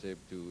younger kids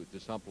to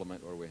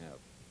supplement what we have.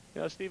 You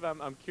know, Steve,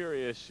 I'm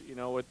curious, you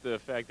know, with the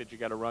fact that you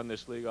got to run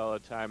this league all the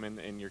time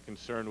and you're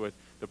concerned with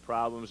the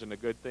problems and the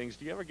good things,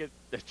 do you ever get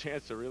the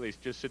chance to really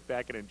just sit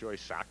back and enjoy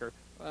soccer?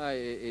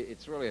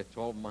 It's really a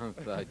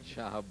 12-month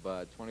job,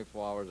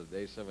 24 hours a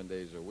day, 7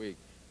 days a week.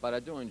 But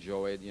I do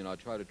enjoy it. You know, I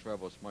try to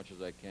travel as much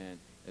as I can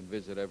and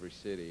visit every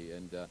city.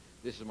 And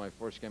this is my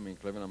first game in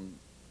Cleveland. I'm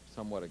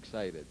somewhat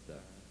excited.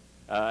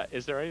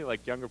 Is there any,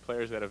 like, younger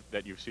players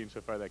that you've seen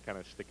so far that kind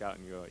of stick out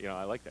and you go, you know,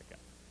 I like that guy?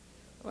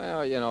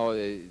 Well,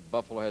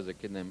 Buffalo has a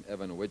kid named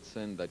Evan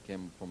Whitson that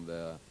came from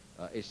the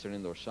Eastern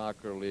Indoor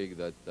Soccer League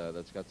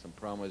that's got some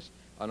promise.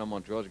 I know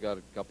Montreal's got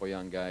a couple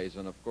young guys,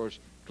 and of course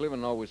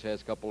Cleveland always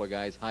has a couple of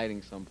guys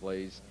hiding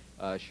someplace.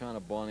 Sean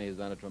Aboni has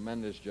done a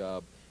tremendous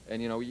job,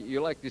 and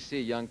you like to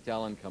see young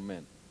talent come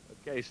in.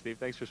 Okay, Steve,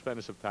 thanks for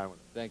spending some time with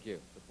us. Thank you.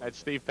 That's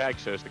Steve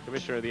Paxos, the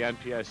commissioner of the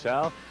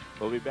NPSL.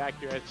 We'll be back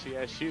here at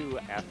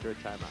CSU after a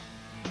timeout.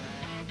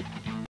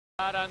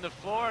 Out on the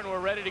floor, and we're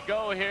ready to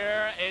go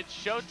here. It's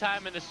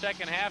showtime in the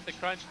second half. The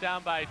Crunch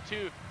down by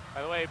 2.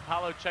 By the way,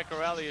 Paolo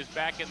Ceccarelli is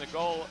back in the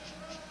goal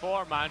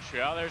for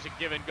Montreal. There's a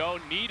give and go.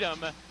 Needham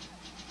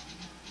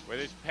with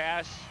his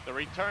pass, the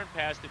return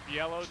pass to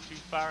Biello, too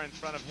far in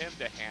front of him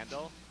to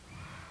handle.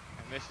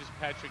 And this is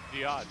Patrick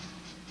Diot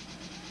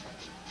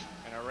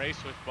in a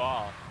race with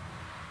ball.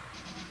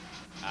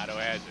 Otto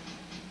has it.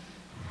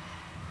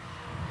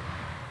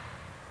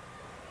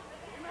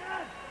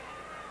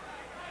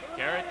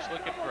 Garrett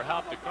looking for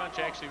help. The Crunch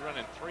actually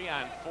running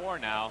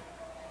 3-on-4 now.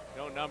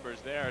 No numbers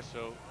there,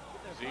 so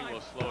Z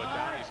will slow it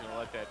down. He's going to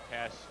let that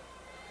pass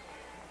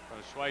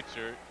from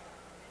Schweitzer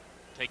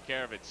take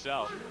care of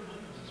itself.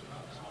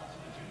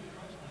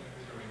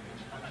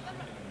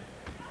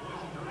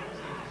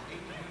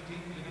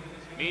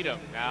 Needham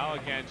now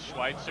against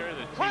Schweitzer.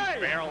 The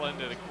two barrel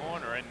into the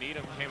corner, and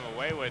Needham came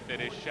away with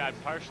it. His shot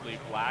partially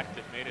blocked.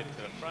 It made it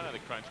to the front of the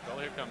Crunch goal.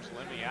 Here comes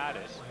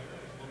Limiadis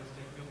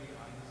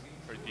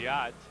for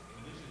Diot.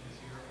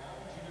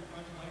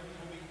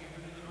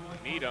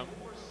 Needham.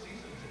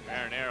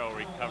 Marinero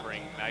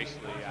recovering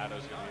nicely.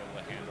 Otto's going to be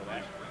able to handle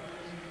that.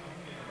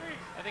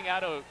 I think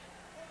Otto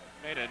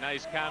made a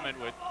nice comment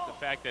with the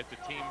fact that the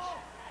team's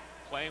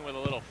playing with a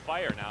little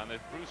fire now, and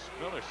that Bruce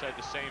Miller said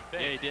the same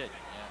thing. Yeah, he did.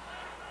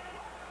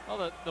 Yeah.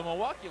 Well, the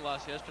Milwaukee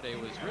loss yesterday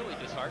was really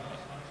disheartening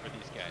for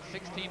these guys.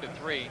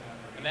 16-3,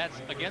 and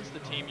that's against the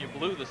team you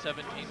blew the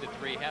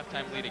 17-3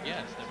 halftime lead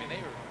against. I mean, they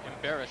were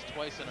embarrassed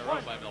twice in a row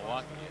by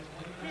Milwaukee,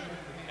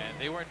 and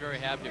they weren't very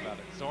happy about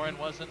it. Zoran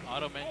wasn't.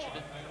 Otto mentioned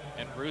it,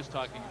 and Bruce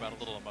talking about a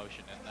little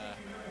emotion.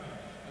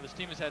 And this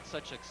team has had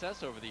such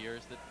success over the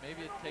years that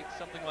maybe it takes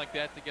something like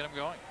that to get them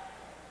going.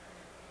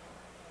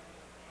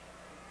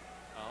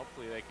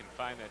 Hopefully they can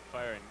find that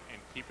fire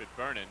and keep it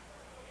burning.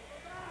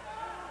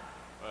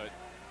 But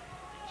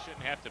you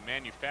shouldn't have to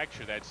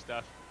manufacture that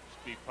stuff.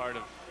 Just be part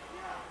of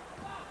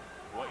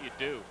what you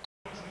do.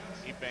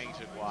 He bangs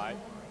it wide.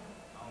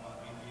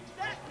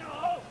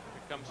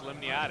 Here comes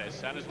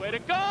Limniadis on his way to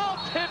goal.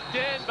 Tipped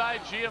in by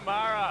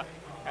Giamara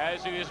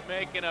as he was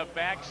making a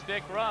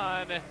backstick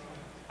run.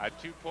 A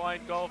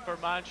 2-point goal for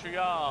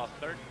Montreal.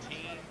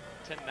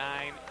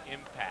 13-9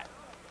 impact.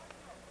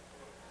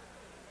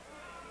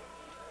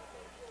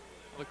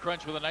 The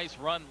Crunch with a nice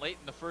run late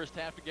in the first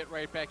half to get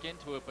right back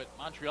into it, but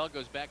Montreal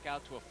goes back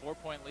out to a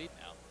 4-point lead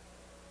now.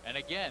 And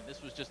again,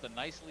 this was just a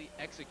nicely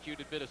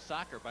executed bit of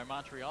soccer by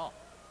Montreal.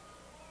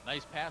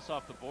 Nice pass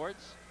off the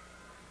boards.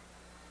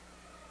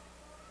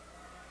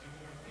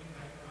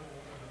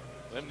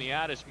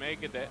 Limniadis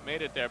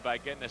made it there by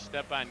getting a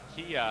step on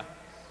Kia.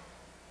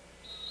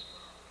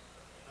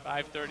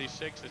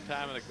 5:36 the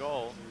time of the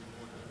goal.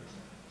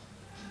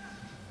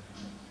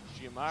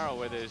 Giamaro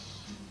with his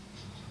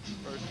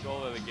first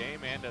goal of the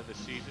game and of the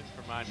season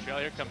for Montreal.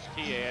 Here comes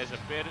Kia, has a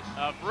bit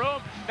of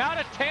room. Now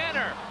to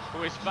Tanner,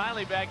 who is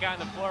finally back on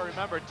the floor.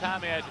 Remember,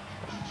 Tom had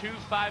 2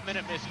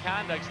 5-minute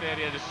misconducts that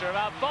he had to serve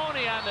out.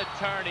 Boney on the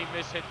turn, he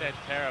mishit that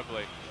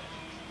terribly.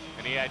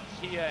 And he had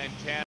Kia and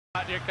Tanner.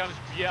 Here comes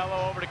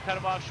Biello over to cut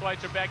him off.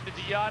 Schweitzer back to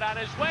Diot on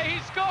his way. He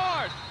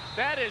scores!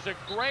 That is a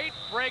great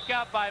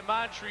breakout by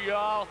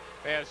Montreal.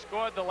 They have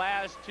scored the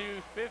last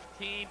two,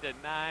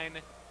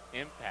 15-9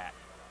 impact.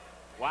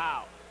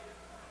 Wow.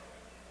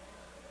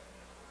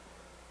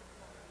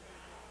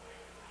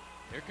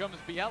 Here comes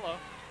Biello.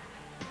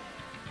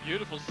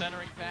 Beautiful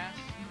centering pass.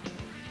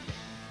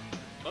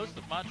 Most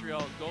of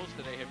Montreal's goals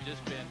today have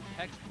just been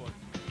textbook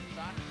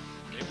soccer.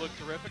 They look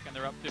terrific, and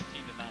they're up 15-9.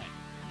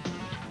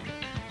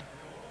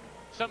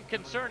 Some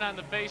concern on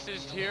the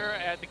faces here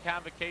at the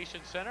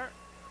Convocation Center,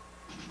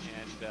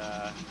 and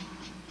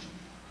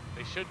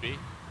they should be.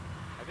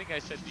 I think I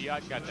said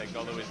Diot got that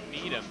goal. It was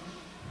Needham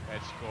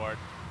that scored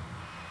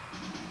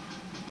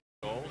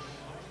goals,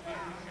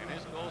 and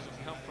his goals have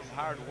come from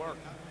hard work.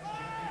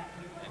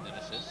 And an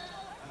assist.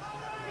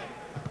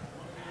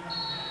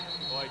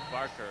 Boyd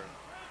Barker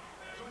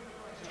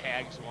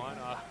tags one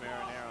off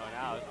Marinero and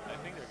out. I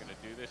think they're going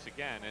to do this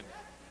again, and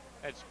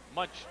that's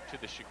much to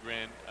the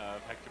chagrin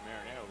of Hector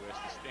Marinero, who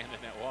has to stand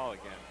in that wall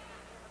again.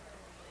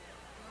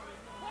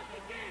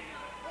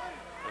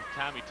 With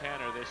Tommy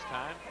Tanner this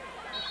time.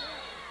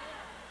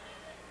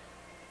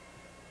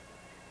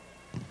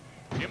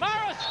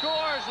 Giamara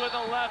scores with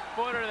a left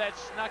footer that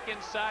snuck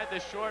inside the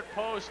short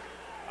post.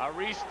 A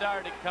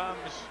restart, it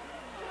comes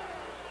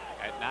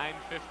at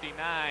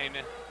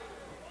 9:59.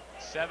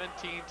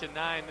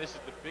 17-9. This is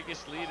the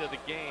biggest lead of the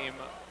game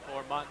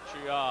for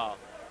Montreal.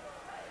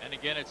 And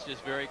again, it's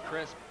just very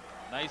crisp.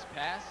 Nice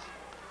pass,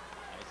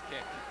 nice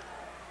kick.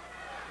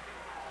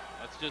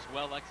 That's just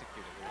well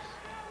executed.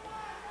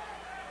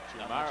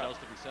 Not much else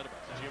to be said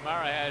about that.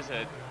 Giamara has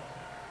a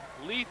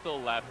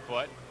lethal left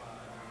foot.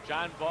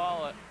 John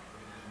Ball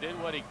did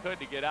what he could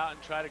to get out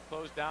and try to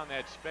close down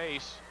that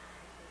space.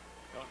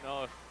 Don't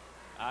know if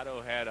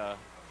Otto had a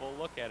full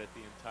look at it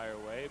the entire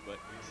way, but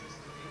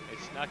it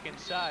snuck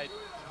inside.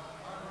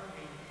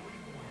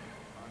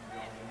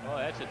 Oh,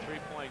 that's a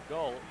three-point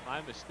goal.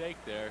 My mistake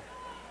there.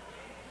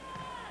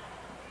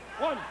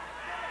 1,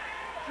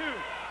 2.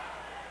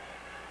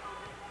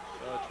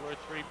 So it's worth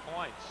 3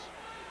 points.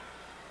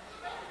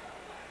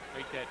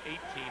 Make that 18-9.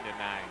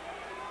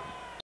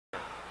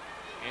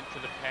 Into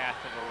the path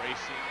of a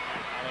racing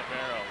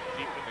Olivero,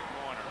 deep in the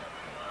corner.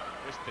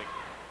 Wistic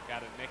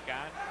got a nick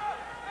on.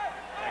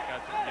 Back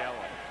out to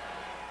yellow.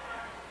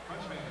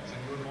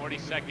 40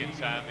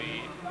 seconds on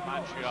the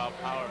Montreal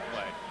power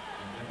play.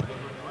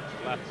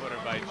 Left footer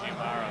by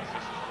Giamara.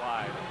 This is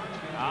wide.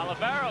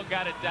 Olivero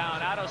got it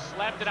down. Otto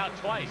slapped it out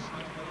twice.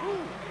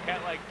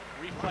 Cat-like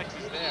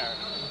reflexes there.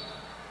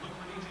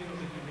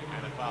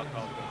 And a foul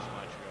called against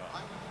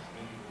Montreal.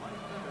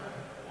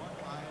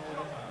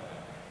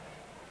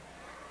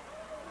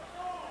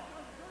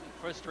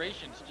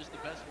 Frustration's just the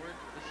best word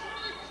for this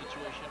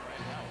situation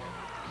right now.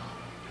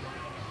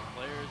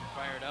 Players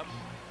fired up.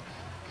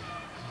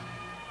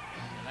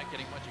 They're not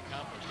getting much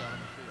accomplished out on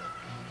the field.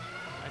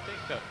 I think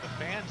the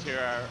fans here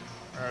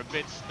are a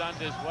bit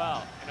stunned as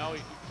well. You know,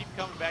 we keep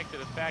coming back to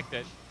the fact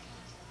that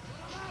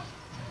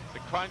the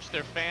Crunch,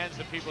 their fans,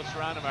 the people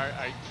surrounding them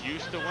are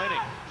used to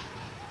winning.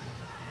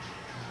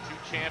 2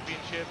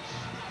 championships.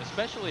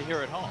 Especially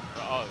here at home.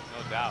 Oh,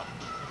 no doubt.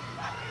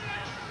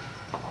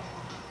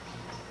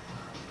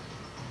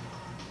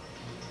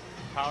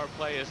 Power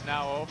play is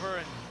now over,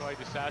 and Troy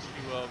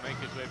Dusowski will make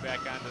his way back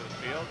onto the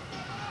field.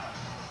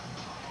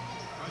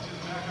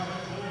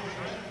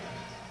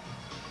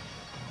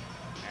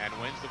 And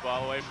wins the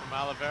ball away from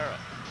Olivero.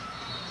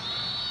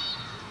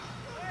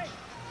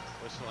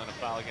 Whistle and a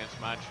foul against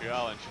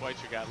Montreal, and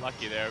Schweitzer got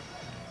lucky there.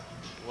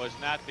 Was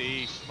not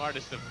the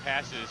smartest of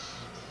passes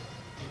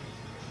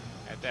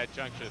at that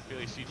juncture.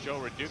 You see Joe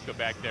Raduca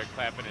back there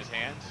clapping his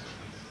hands.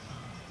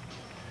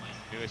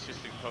 New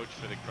assistant coach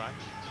for the Crunch.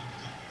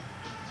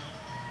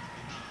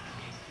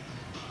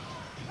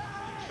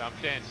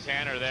 Dumped in,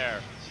 Tanner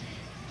there.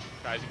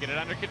 Tries to get it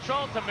under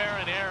control to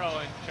Marinero,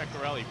 and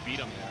Ceccarelli beat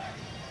him there.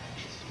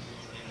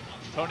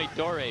 Tony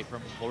Dore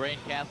from Lorraine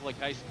Catholic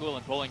High School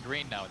in Bowling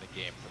Green now in the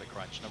game for the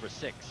Crunch, number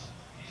 6.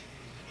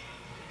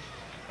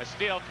 A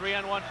steal,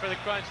 3-on-1 for the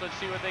Crunch. Let's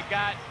see what they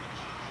got.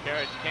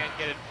 Carriage can't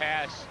get it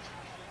past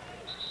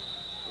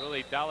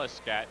Willie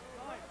Dallascat.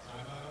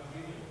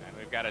 And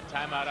we've got a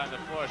timeout on the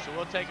floor, so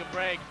we'll take a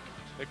break.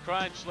 The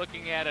Crunch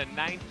looking at a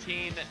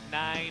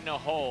 19-9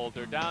 hold.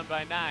 They're down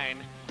by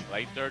 9,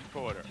 late third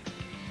quarter.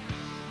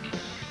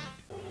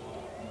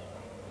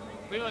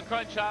 Cleveland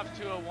Crunch off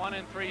to a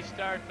 1-3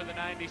 start for the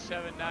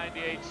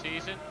 97-98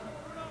 season.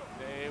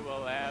 They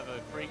will have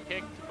a free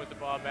kick to put the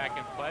ball back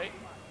in play.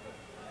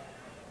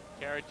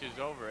 Carriage is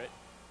over it.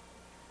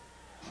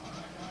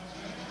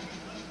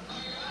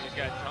 He's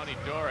got Tony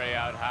Dore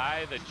out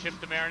high. The chip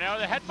to Marinero.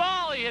 The head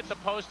ball. He hit the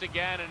post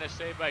again, and a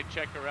save by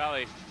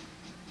Ceccarelli.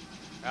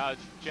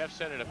 Jeff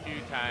said it a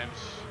few times.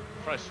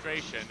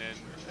 Frustration, and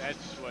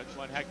that's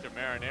what Hector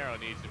Marinero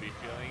needs to be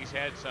feeling. He's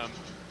had some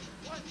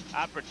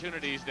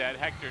opportunities that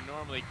Hector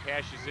normally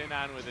cashes in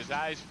on with his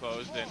eyes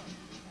closed, and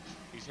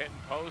he's hitting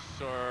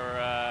posts,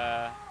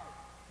 or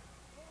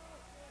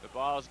the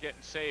ball is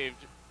getting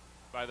saved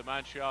by the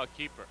Montreal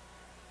keeper.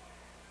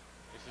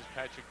 This is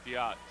Patrick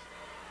Diot.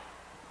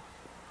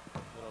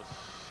 Little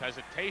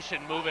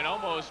hesitation, moving,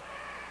 almost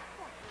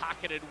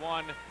pocketed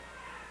one,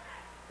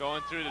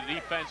 going through the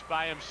defense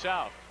by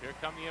himself. Here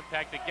come the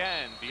impact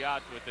again.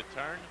 Diot with the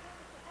turn.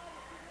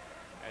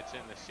 That's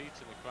in the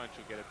seats, and the Crunch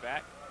will get it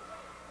back.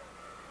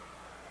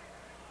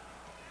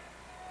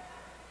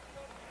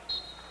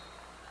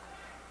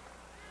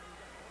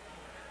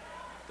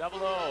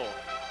 Double O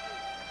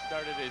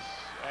started his,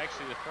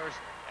 actually the first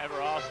ever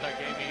All-Star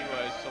game he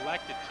was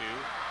selected to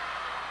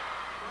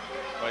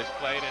was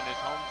played in his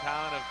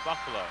hometown of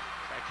Buffalo.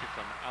 It's actually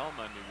from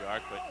Elma, New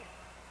York, but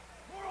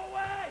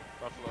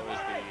Buffalo is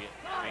the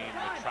main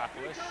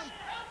metropolis.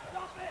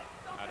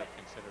 Otto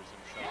considers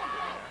himself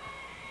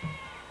there.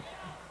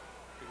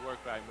 Good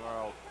work by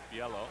Mauro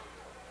Biello.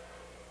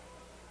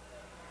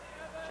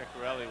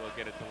 Ceccarelli will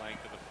get it the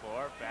length of the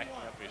floor. Backing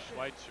up is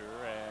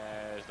Schweitzer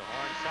as the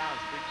horn sounds.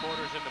 3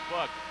 quarters in the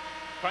book.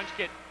 Crunch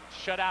get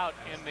shut out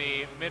in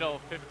the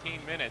middle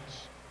 15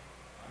 minutes.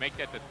 Make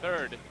that the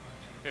third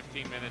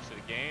 15 minutes of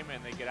the game,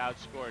 and they get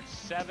outscored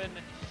 7-0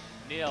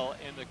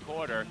 in the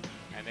quarter,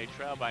 and they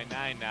trail by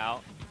 9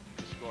 now.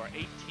 To score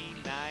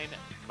 18-9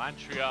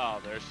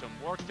 Montreal. There's some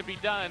work to be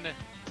done.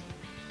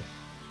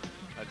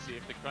 Let's see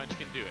if the Crunch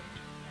can do it.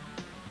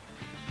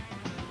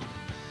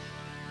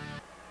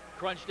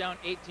 Crunch down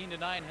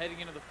 18-9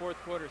 heading into the fourth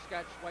quarter.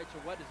 Scott Schweitzer,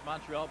 what has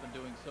Montreal been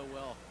doing so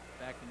well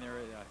back in there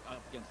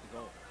up against the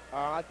goal?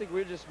 I think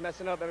we're just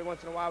messing up every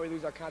once in a while. We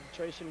lose our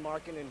concentration,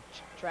 marking and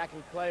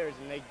tracking players,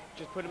 and they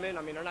just put them in.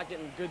 I mean, they're not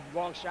getting good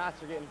long shots.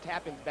 They're getting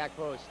tap-ins back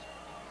post.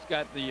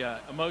 Scott, the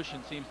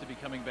emotion seems to be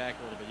coming back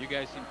a little bit. You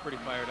guys seem pretty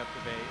fired up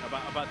today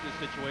about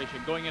this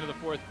situation. Going into the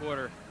fourth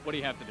quarter, what do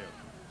you have to do?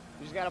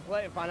 We just got to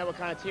play and find out what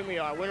kind of team we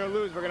are. Win or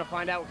lose, we're going to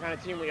find out what kind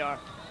of team we are.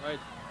 Right.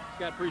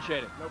 Scott,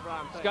 appreciate it. No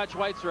problem. Scott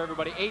Schweitzer,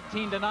 everybody.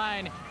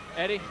 18-9.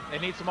 Eddie, they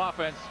need some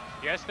offense.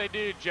 Yes, they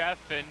do, Jeff.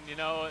 And, you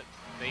know,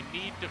 they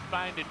need to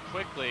find it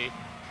quickly.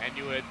 And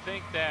you would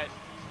think that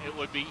it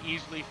would be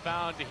easily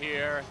found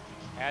here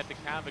at the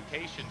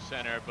Convocation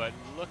Center. But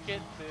look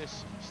at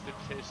this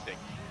statistic.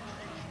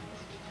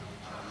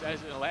 It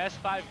says in the last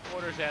 5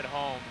 quarters at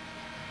home,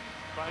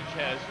 Crunch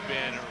has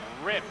been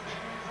ripped.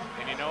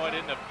 And you know what,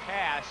 in the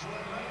past,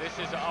 this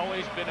has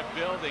always been a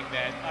building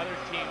that other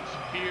teams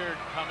feared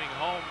coming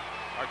home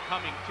or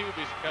coming to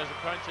because the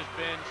Crunch has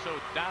been so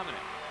dominant.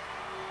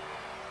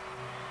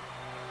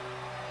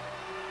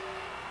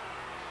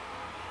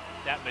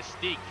 That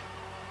mystique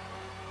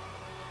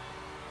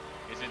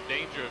is in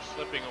danger of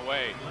slipping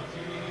away.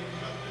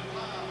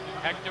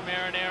 Hector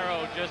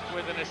Marinero just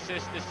with an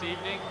assist this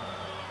evening.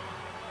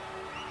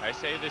 I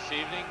say this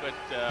evening, but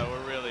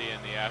we're really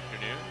in the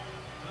afternoon.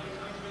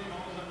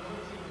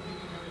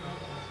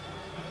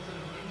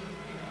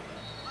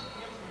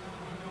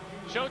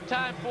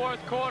 Showtime fourth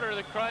quarter,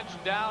 the Crunch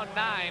down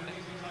 9.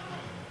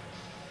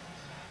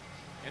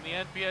 In the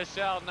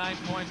NPSL, 9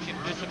 points can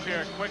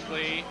disappear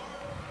quickly,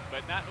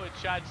 but not with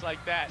shots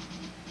like that.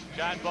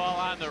 John Ball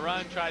on the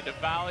run, tried to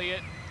volley it,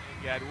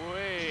 and got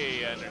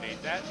way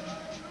underneath that.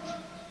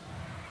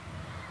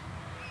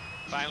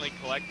 Finally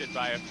collected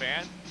by a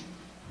fan.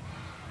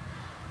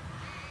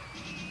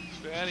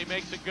 And he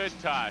makes a good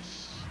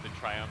toss, the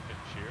triumphant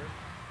cheer.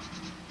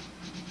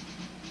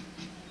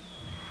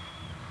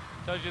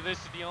 Tells you this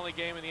is the only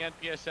game in the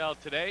NPSL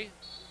today.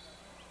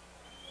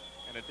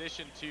 In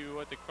addition to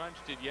what the Crunch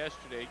did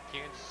yesterday,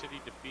 Kansas City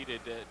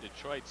defeated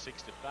Detroit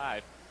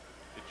 6-5.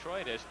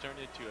 Detroit has turned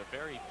into a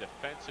very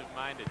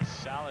defensive-minded,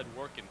 solid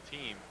working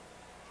team.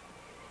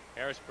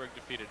 Harrisburg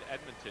defeated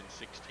Edmonton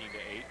 16-8,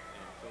 and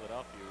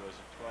Philadelphia was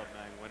a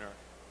 12-9 winner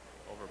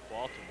over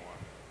Baltimore.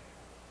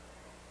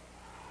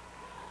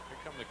 Here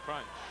come the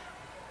Crunch.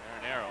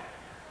 Marinero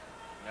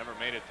never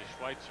made it to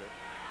Schweitzer.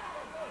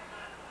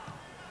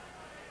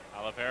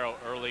 Olivero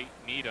early,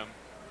 Needham.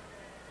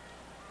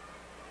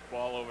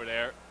 Ball over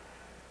there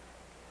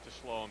to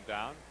slow him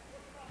down.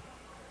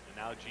 And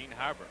now Gene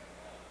Harbor.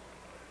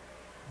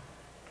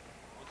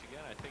 Once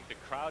again, I think the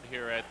crowd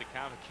here at the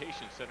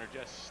Convocation Center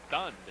just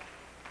stunned.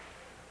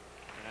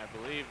 And I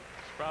believe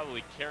it's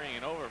probably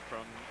carrying over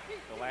from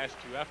the last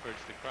 2 efforts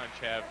the Crunch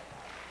have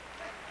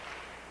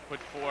put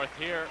forth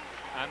here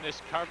on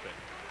this carpet.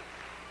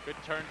 Good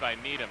turn by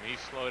Needham. He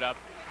slowed up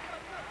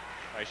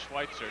by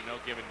Schweitzer. No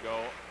give and go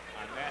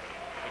on that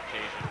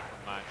occasion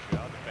from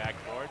Montreal. The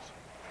backboards.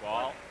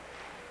 Ball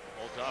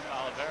holds off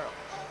Olivero.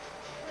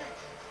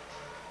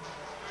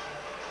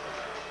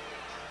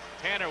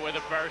 Tanner with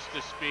a burst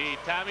of speed.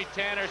 Tommy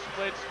Tanner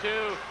splits 2,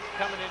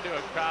 coming into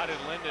a crowded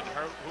Lyndon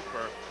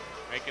Hooper,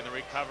 making the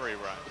recovery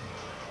run.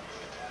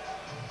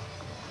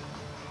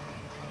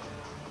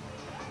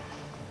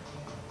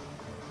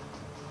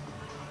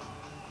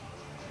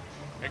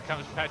 Here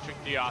comes Patrick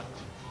Diot.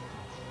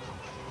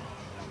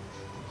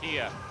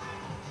 Kia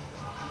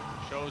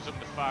shows him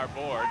the far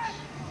boards.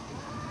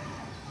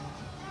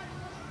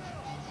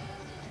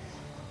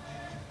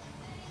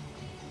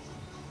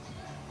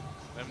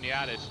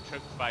 Lemniat is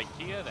tripped by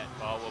Kia. That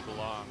ball will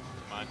belong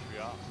to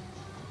Montreal.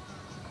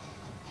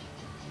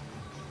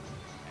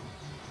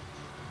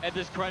 And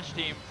this Crunch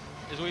team,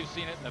 as we've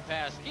seen it in the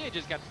past, Kia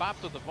just got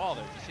bopped with the ball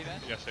there. Did you see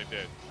that? Yes, I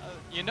did.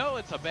 You know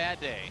it's a bad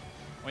day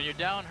when you're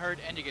down, hurt,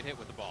 and you get hit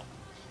with the ball.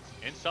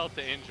 Insult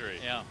to injury.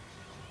 Yeah.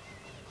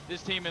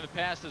 This team in the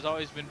past has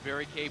always been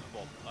very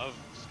capable of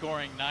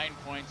scoring 9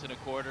 points in a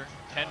quarter,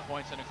 10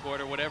 points in a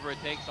quarter, whatever it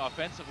takes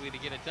offensively to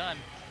get it done.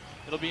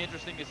 It'll be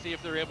interesting to see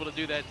if they're able to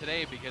do that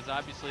today, because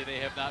obviously they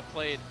have not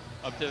played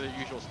up to their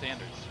usual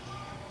standards.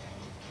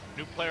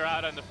 New player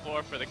out on the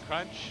floor for the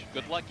Crunch.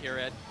 Good luck here,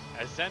 Ed.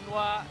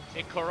 Azenwa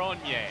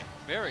Ikoronye.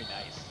 Very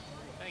nice.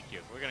 Thank you.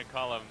 We're going to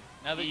call him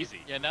Easy.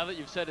 Now that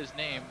you've said his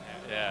name,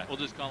 yeah, we'll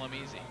just call him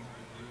Easy.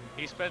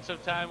 He spent some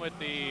time with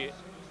the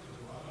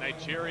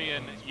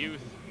Nigerian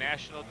youth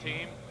national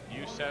team,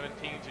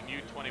 U17s and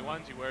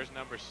U21s. He wears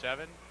number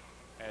 7,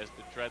 has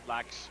the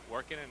dreadlocks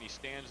working, and he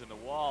stands in the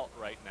wall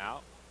right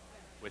now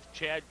with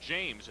Chad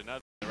James,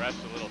 another. The rest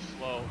a little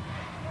slow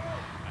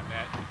on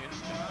that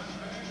instant.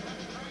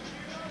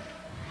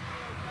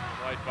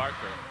 Lloyd Barker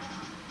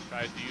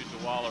tries to use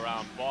the wall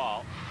around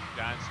Ball.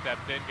 John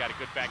stepped in, got a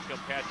good backfield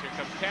pass. Here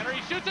comes Tanner.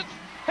 He shoots it,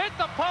 hit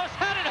the post,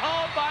 headed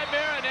home by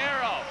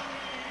Marinero.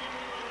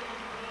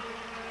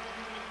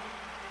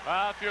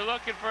 Well, if you're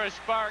looking for a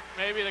spark,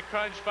 maybe the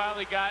Crunch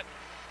finally got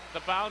the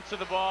bounce of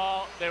the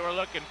ball they were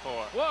looking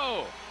for.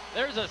 Whoa,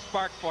 there's a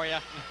spark for you.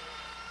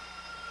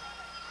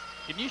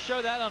 Can you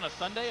show that on a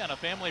Sunday on a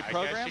family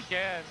program? I guess you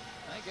can.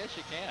 I guess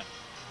you can.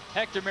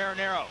 Hector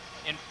Marinero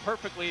in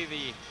perfectly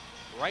the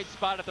right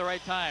spot at the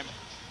right time.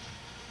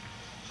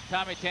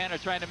 Tommy Tanner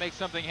trying to make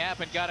something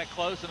happen, got it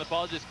close, and the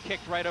ball just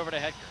kicked right over to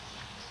Hector.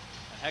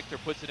 Hector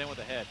puts it in with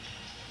a head.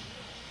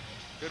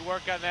 Good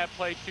work on that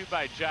play, too,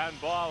 by John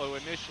Ball, who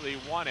initially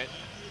won it,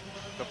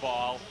 the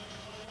ball,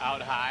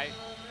 out high.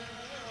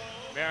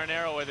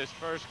 Marinero with his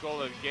first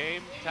goal of the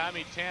game.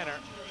 Tommy Tanner.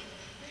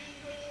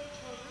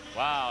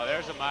 Wow,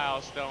 there's a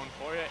milestone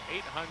for you.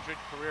 800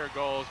 career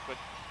goals, but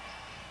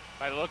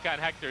by the look on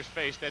Hector's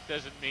face, that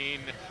doesn't mean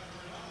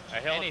a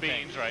hill of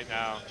beans right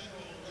now.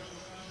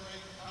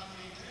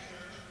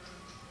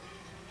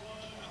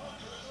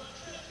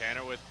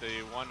 Tanner with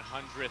the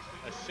 100th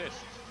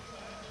assist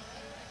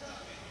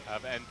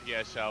of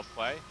NPSL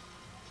play.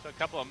 So a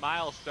couple of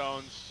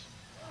milestones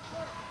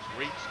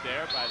reached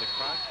there by the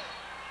Crunch.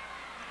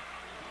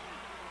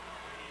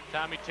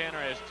 Tommy Tanner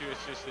has 2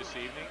 assists this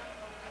evening.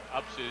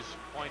 Ups his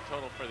point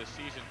total for the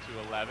season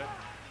to 11.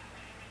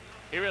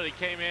 He really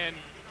came in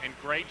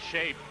great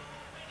shape.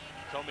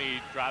 Told me he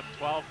dropped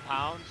 12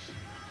 pounds.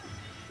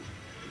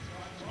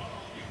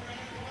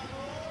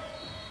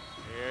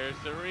 Here's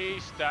the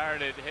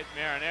restart. It hit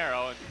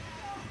Marinero, and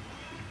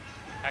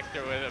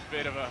Hector with a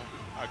bit of a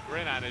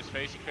grin on his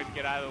face. He couldn't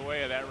get out of the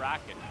way of that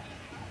rocket.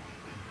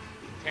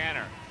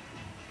 Tanner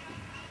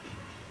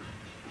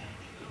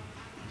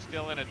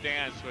still in a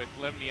dance with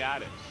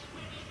Limniadis.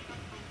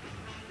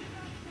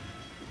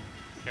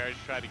 Carriage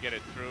tried to get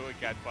it through. It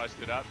got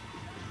busted up.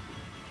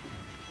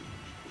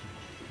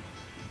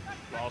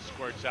 Ball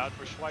squirts out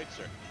for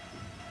Schweitzer.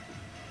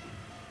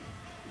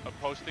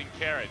 Opposing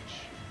Carriage.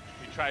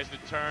 He tries to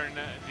turn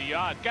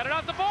Dion. Got it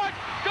off the board.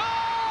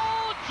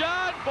 Goal!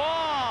 John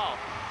Ball.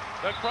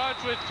 The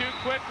Crunch with 2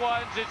 quick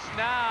ones. It's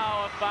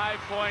now a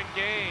 5-point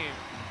game.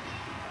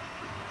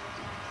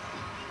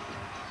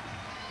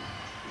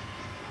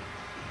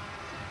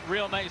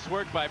 Real nice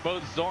work by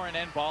both Zorin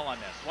and Ball on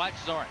this. Watch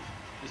Zorin.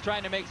 He's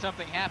trying to make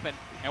something happen,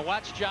 and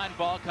watch John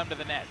Ball come to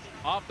the net.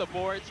 Off the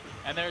boards,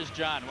 and there's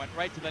John. Went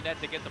right to the net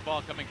to get the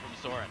ball coming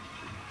from Zorin.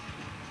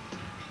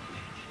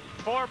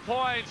 4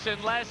 points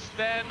in less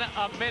than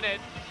a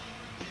minute,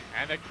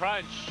 and the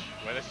Crunch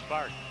with a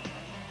spark.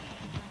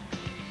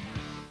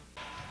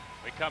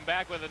 We come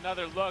back with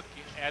another look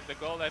at the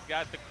goal that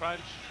got the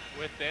Crunch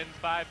within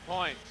 5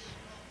 points.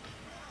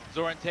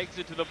 Zorin takes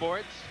it to the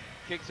boards,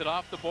 kicks it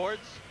off the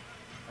boards,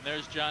 and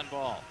there's John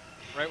Ball,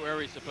 right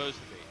where he's supposed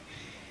to be.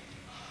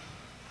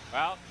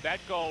 Well, that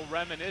goal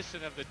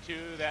reminiscent of the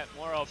 2 that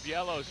Mauro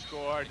Biello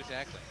scored.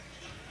 Exactly.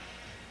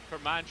 For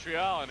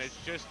Montreal, and it's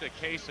just a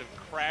case of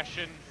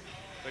crashing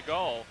the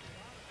goal.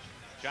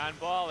 John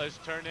Ball has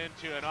turned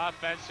into an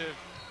offensive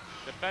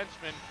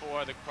defenseman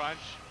for the Crunch.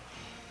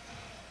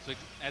 So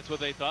that's what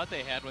they thought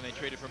they had when they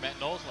traded for Matt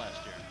Knowles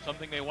last year.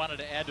 Something they wanted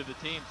to add to the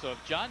team. So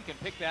if John can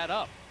pick that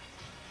up,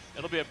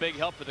 it'll be a big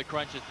help for the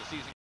Crunch as the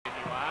season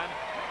continues on.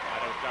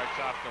 Otto darts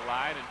off the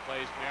line and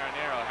plays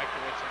Marinero. Hector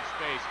with some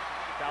space.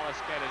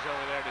 Dalasquet is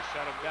over there to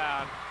shut him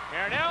down.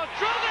 Marinero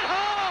drilled it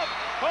home!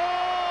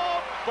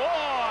 Oh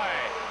boy!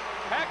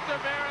 Hector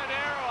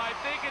Marinero, I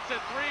think it's a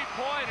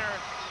 3-pointer.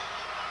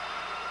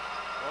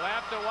 We'll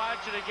have to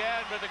watch it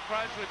again, but the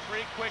Crunch with 3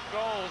 quick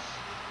goals.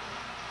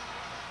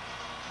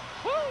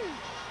 Woo!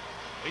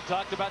 We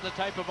talked about the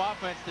type of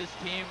offense this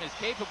team is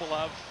capable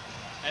of,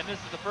 and this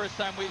is the first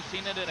time we've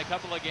seen it in a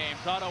couple of games.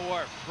 Otto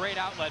Warp, great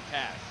outlet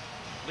pass.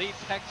 Leads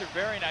Hector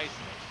very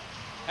nicely.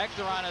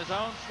 Hector on his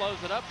own slows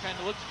it up, kind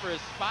of looks for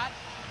his spot,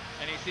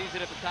 and he sees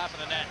it at the top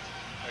of the net.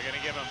 They're going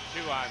to give him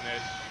 2 on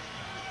this.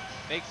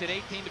 Makes it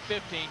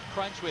 18-15.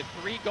 Crunch with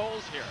 3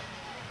 goals here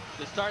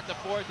to start the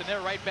 4th, and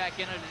they're right back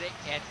in it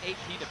at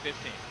 18-15.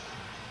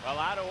 Well,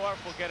 Otto Warp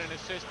will get an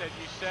assist, as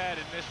you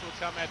said, and this will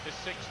come at the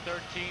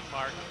 6:13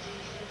 mark.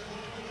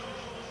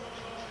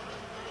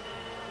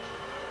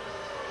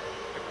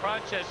 The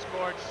Crunch has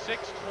scored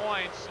 6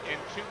 points in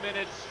 2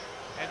 minutes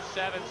and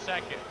 7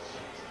 seconds.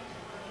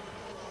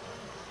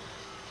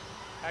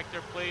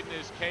 Hector pleading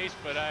his case,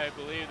 but I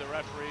believe the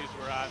referees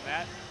were on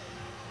that.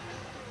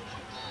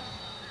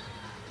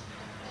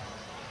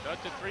 So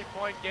it's a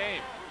 3-point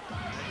game.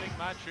 I think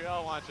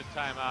Montreal wants a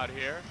timeout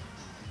here.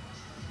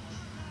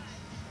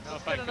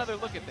 Let's get another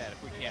look at that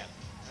if we can.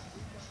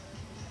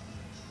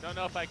 Don't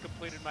know if I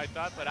completed my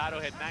thought, but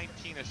Otto had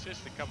 19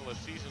 assists a couple of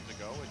seasons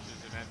ago, which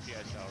is an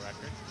NPSL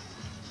record.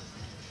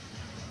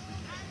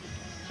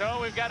 So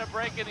we've got a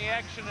break in the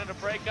action and a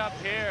break up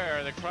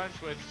here. The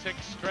Crunch with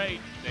 6 straight.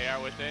 They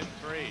are within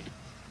 3.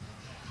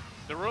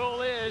 The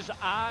rule is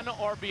on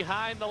or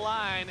behind the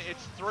line,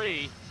 it's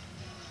 3.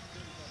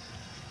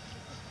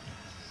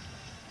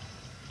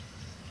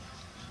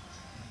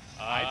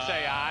 I'd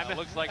say on.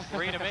 Looks like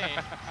 3 to me.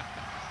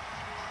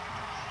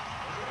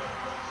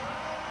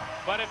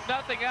 But if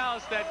nothing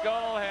else, that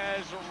goal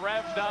has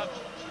revved up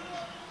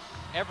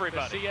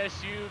everybody. The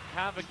CSU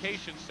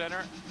Convocation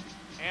Center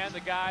and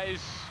the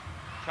guys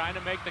trying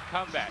to make the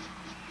comeback.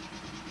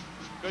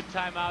 Good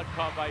timeout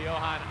called by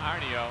Johan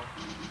Arnio.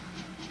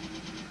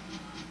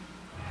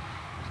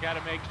 He's got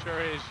to make sure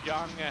his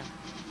young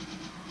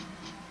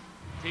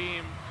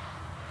team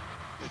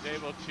is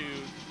able to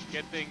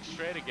get things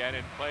straight again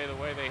and play the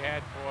way they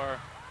had for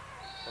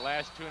the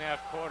last 2.5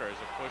 quarters.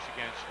 A push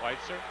against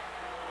Schweitzer.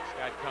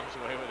 Scott comes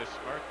away with a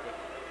smirk, but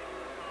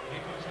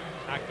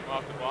Knocked him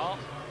off the ball.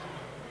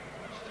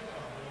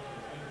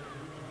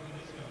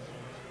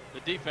 The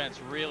defense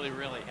really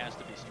has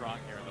to be strong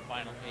here in the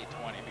final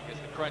 8:20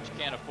 because the Crunch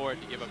can't afford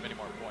to give up any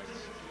more points.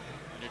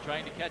 When you're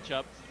trying to catch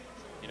up,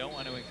 you don't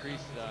want to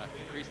increase the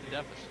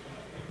deficit.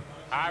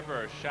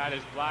 Arbor shot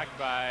is blocked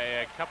by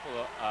a couple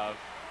of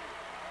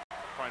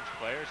Crunch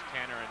players,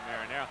 Tanner and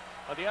Marinero.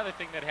 Well, the other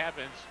thing that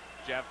happens,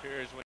 Jeff,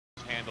 here is when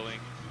he's handling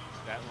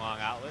that long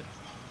outlet.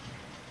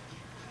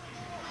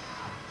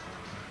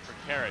 For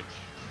Carriage.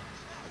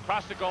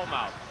 Across the goal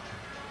mouth.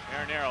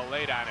 Marinero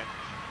laid on it.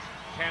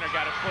 Tanner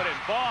got a foot in.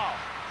 Ball.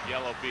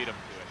 Yellow beat him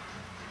to it.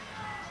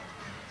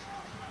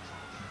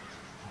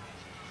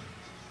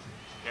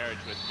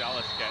 Carriage with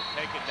Delisket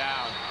taken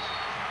down.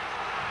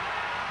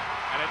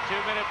 And a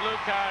 2-minute blue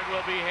card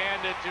will be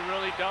handed to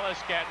Rudy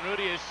Delisket.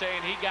 Rudy is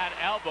saying he got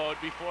elbowed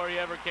before he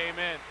ever came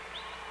in.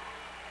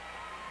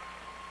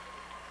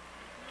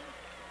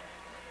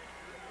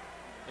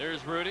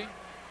 There's Rudy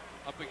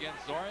up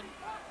against Zorin.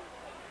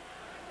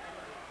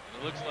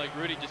 It looks like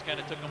Rudy just kind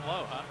of took him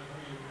low, huh?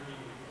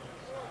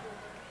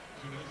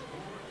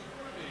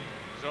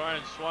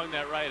 Zorin swung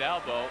that right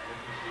elbow.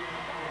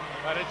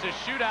 But it's a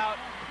shootout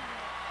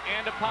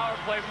and a power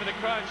play for the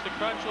Crunch. The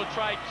Crunch will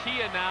try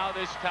Kia now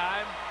this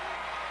time.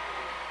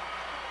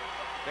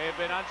 They have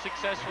been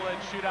unsuccessful in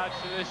shootouts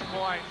to this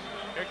point.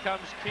 Here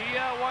comes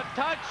Kia, one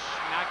touch,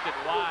 knocked it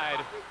wide.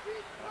 I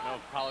don't know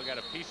if Paulo got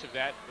a piece of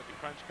that, but the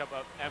Crunch come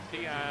up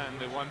empty on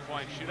the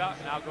 1-point shootout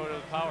and now go to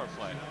the power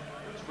play.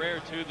 It's rare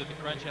too that the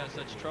Crunch has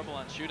such trouble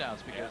on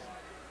shootouts because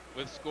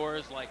with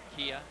scores like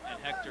Kia and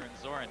Hector and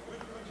Zorin,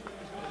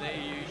 they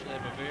usually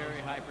have a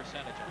very high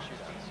percentage on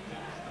shootouts.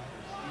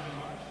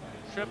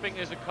 Tripping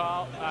is a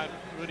call on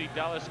Rudy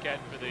Delisket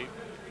for the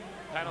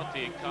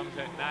penalty. It comes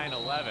at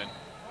 9-11.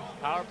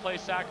 Power play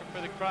soccer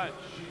for the Crunch.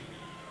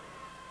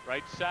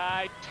 Right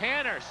side,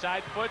 Tanner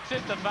side foots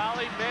it. The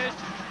volley missed.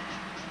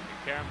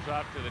 It caroms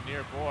off to the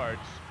near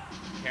boards.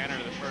 Tanner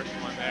the first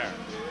one there.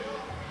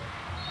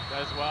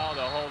 Does well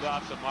to hold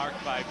off the mark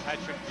by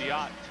Patrick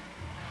Diot.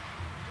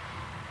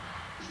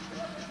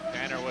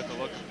 Tanner with a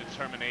look of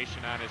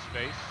determination on his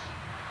face.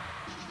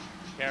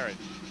 Carriage.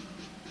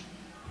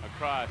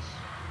 Across.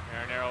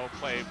 Marinero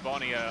play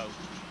Bonia.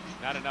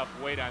 Not enough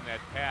weight on that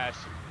pass.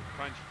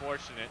 Crunch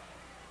fortunate.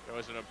 There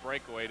wasn't a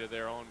breakaway to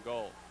their own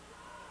goal.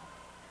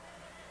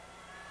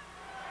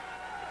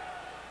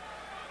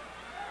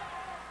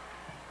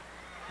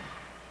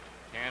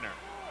 Tanner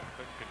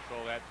couldn't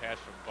control that pass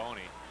from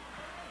Boney.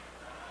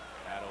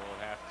 Battle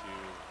will have to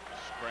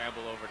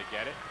scramble over to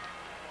get it.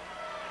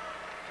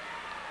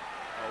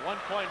 A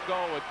 1-point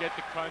goal would get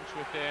the Crunch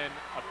within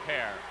a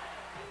pair.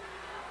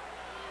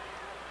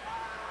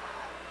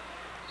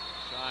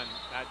 Sean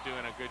not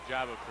doing a good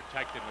job of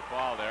protecting the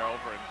ball there.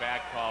 Over and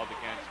back called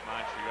against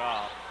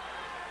Montreal.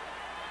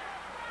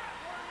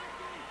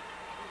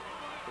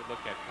 Good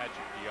look at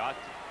Patrick Diot.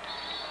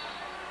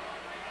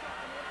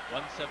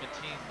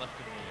 1:17 left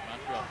in the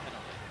Montreal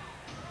penalty.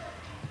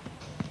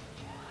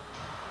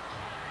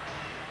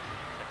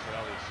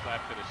 Ceccarelli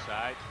slapped it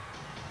aside.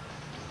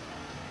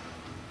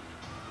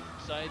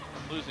 Aside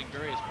from losing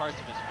various parts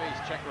of his face,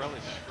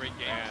 Ceccarelli's had a great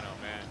game. Man, oh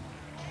man.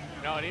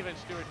 No, and even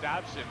Stuart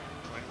Dobson,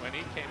 when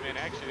he came in,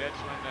 actually that's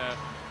when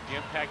the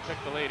Impact took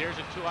the lead. Here's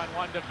a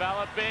 2-on-1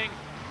 developing.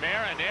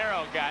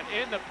 Marinero got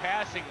in the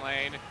passing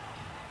lane.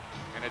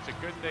 And it's a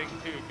good thing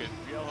too, because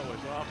Biello was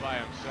all by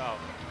himself,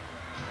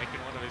 making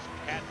one of his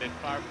patented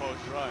far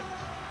post runs.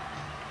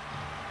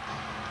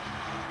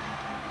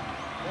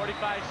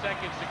 45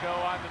 seconds to go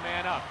on the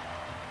man up.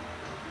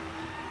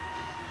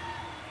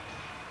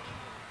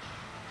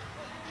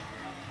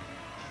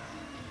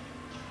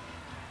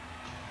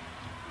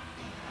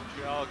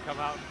 Montreal come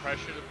out and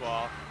pressure the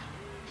ball.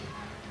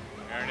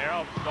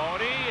 Marinero,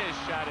 Boney, his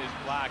shot is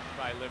blocked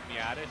by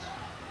Livniadis.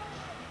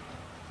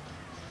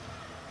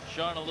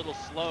 Sean a little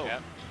slow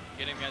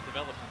getting that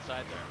developed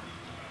inside there.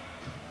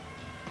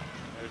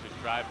 There's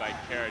a drive by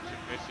Carriage that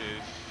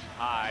misses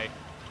high.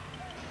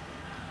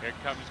 Here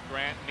comes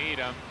Grant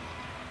Needham.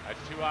 A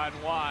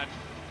 2-on-1,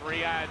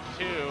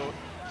 3-on-2,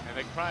 and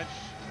the Crunch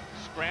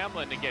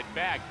scrambling to get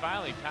back.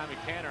 Finally, Tommy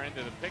Tanner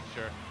into the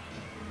picture.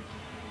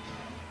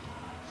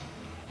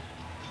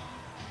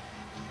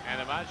 And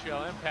the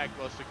Montreal Impact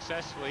will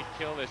successfully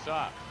kill this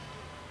off.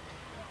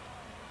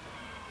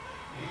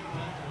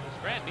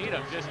 Grant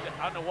Needham just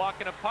on the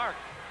walk in a park.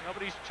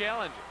 Nobody's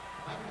challenging.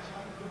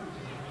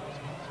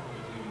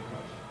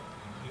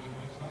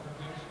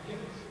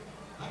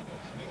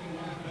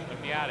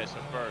 Livniadis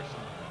a first.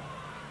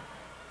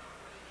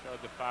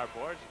 Showed the far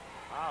boards.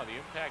 Wow, the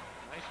Impact,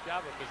 nice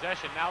job of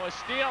possession. Now a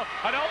steal,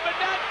 an open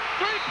net,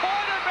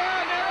 three-pointer,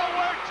 Marinero,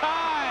 we're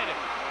tied.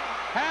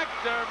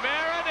 Hector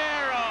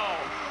Marinero.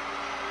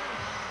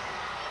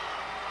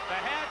 The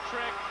hat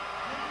trick,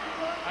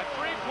 a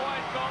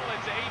three-point goal,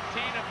 it's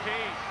 18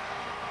 apiece.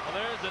 Well,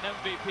 there's an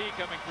MVP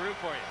coming through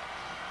for you.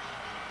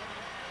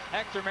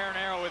 Hector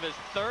Marinero with his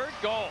third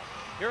goal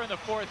here in the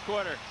fourth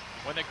quarter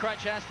when the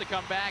Crunch has to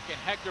come back and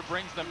Hector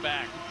brings them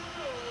back.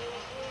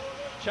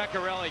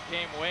 Ceccarelli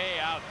came way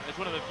out. It's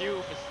one of the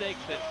few mistakes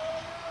that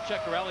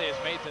Ceccarelli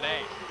has made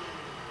today.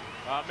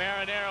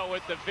 Marinero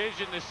with the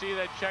vision to see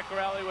that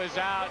Ceccarelli was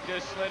out,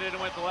 just slid in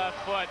with the left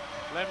foot.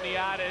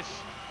 Lemniadis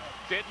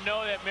didn't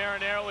know that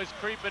Marinero was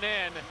creeping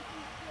in.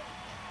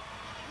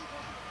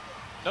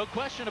 No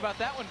question about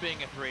that one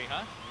being a 3,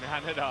 huh?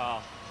 Not at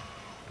all.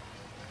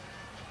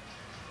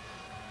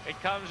 It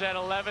comes at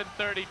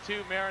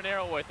 11:32.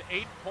 Marinero with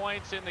 8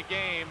 points in the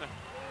game.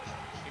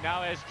 He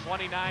now has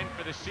 29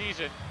 for the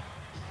season.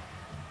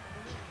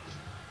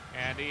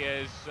 And he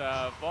is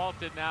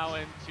vaulted now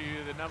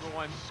into the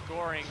 #1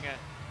 scoring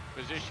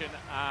position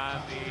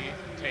on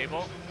the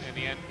table in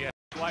the NPSL.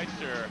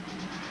 Schweitzer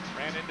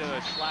ran into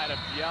the slide of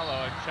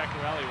Biello, and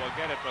Ceccarelli will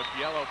get it, but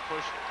Biello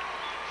pushed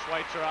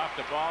Schweitzer off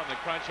the ball, and the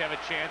Crunch have a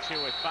chance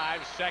here with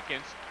 5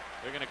 seconds.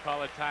 They're going to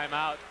call a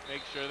timeout,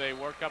 make sure they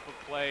work up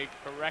a play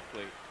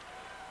correctly.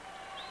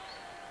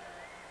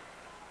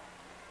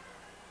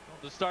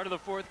 The start of the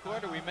 4th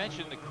quarter, we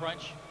mentioned the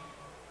Crunch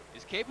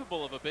is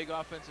capable of a big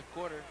offensive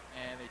quarter,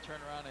 and they turn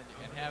around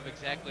and have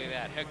exactly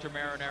that. Hector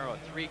Marinero,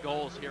 3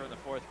 goals here in the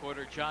 4th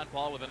quarter. John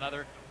Paul with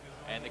another,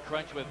 and the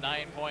Crunch with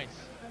 9 points,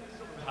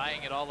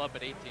 tying it all up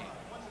at 18.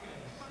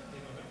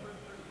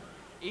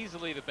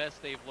 Easily the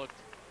best they've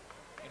looked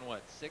in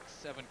what, 6,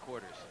 7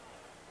 quarters.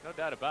 No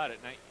doubt about it.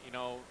 And you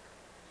know,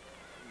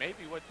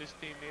 maybe what this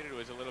team needed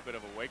was a little bit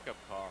of a wake-up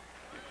call,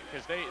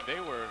 because they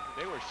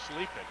were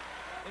sleeping.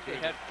 I think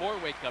they had 4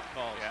 wake-up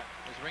calls. Yeah.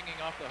 It was ringing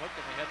off the hook,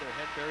 and they had their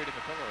head buried in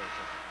the pillow or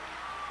something.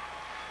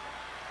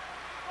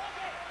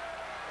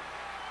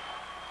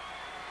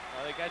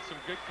 Well, they got some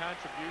good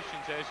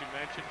contributions, as you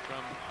mentioned,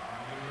 from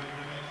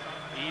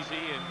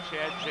Easy and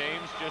Chad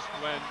James, just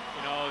when,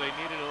 you know, they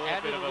needed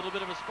a little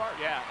bit of a spark.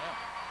 Yeah.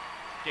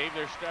 Gave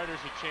their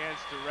starters a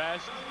chance to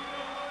rest.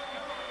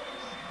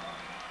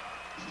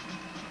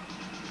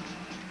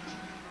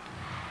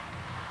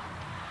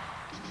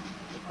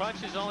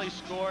 Crunch has only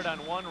scored on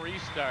 1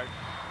 restart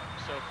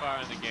so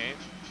far in the game.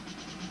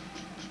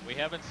 We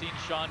haven't seen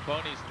Sean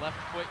Boney's left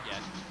foot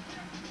yet.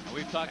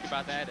 We've talked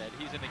about that, Ed.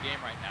 He's in the game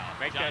right now.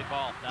 Make John that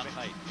Paul down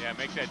tight. Yeah,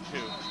 make that 2.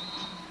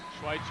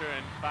 Schweitzer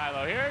and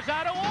Philo. Here's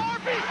Otto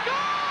Orff. He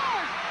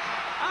scores!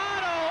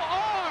 Otto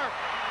Orff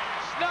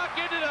snuck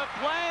into the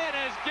play and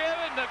has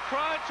given the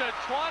Crunch a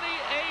 2018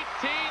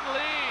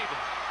 lead.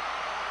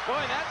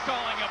 Boy, that's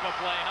calling up a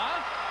play,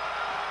 huh?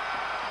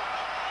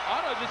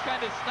 Otto just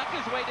kind of snuck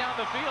his way down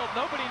the field.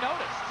 Nobody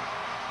noticed.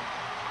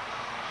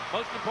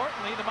 Most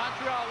importantly, the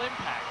Montreal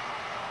impact.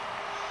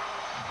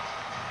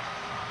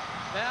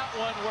 That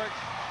one worked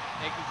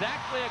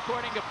exactly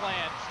according to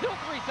plan. Still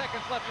 3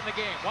 seconds left in the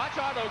game. Watch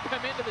Otto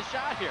come into the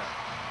shot here.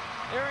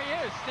 There he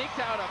is, sneaks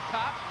out up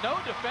top. No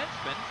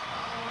defenseman.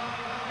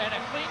 And a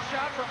clean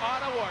shot for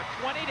Otto Orff,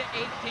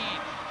 20-18.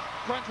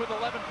 Crunch with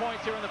 11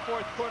 points here in the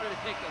 4th quarter to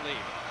take the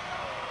lead.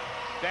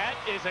 That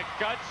is a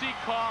gutsy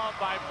call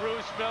by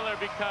Bruce Miller,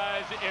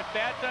 because if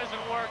that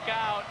doesn't work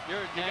out,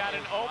 you got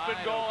an open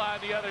goal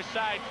on the other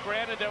side.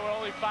 Granted, there were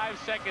only 5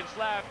 seconds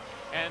left,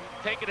 and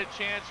taking a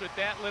chance with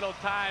that little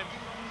time,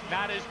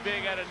 not as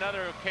big at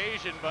another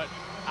occasion, but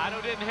Otto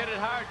didn't hit it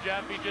hard,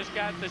 Jeff. He just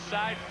got the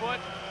side foot.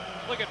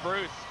 Look at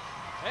Bruce.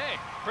 Hey,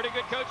 pretty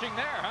good coaching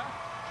there, huh?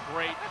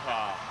 Great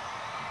call.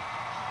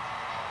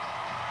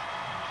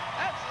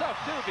 That's tough,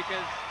 too,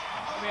 because,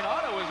 I mean,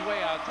 Otto was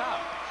way out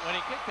top. When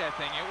he kicked that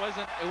thing, it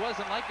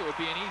wasn't like it would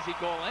be an easy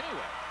goal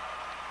anyway.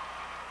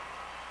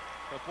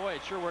 But boy,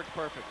 it sure worked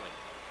perfectly.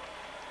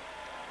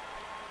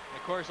 And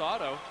of course,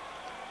 Otto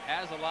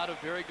has a lot of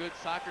very good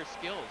soccer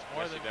skills,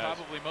 more than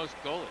probably most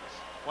goalies.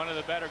 One of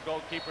the better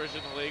goalkeepers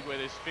in the league with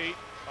his feet.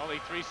 Only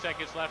 3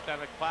 seconds left on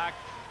the clock.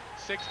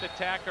 6th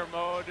attacker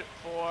mode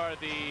for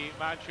the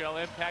Montreal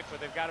Impact, but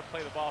they've got to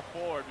play the ball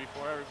forward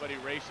before everybody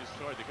races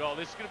toward the goal.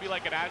 This is going to be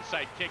like an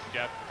onside kick,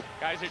 Jeff.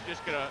 Guys are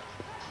just going to,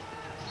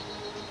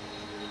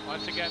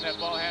 once again, that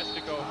ball has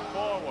to go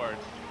forward.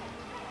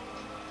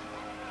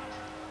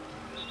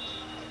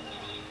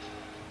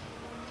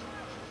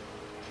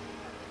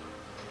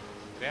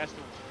 It has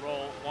to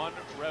roll 1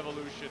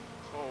 revolution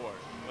forward.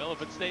 Well,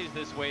 if it stays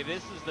this way,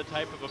 this is the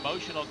type of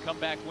emotional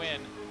comeback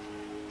win.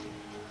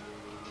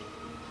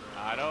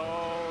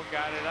 Otto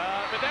got it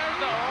up, but there's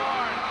the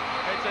horn.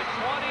 It's a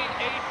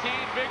 2018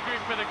 victory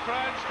for the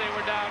Crunch. They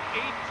were down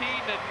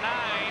 18-9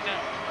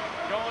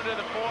 going to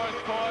the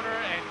 4th quarter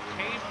and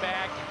came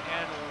back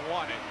and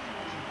won it.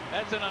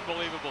 That's an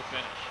unbelievable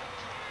finish.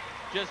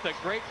 Just a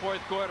great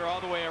 4th quarter all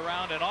the way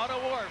around, and Otto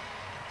Orff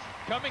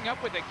coming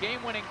up with a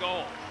game-winning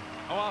goal.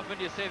 How often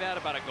do you say that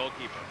about a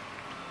goalkeeper?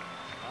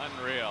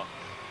 Unreal.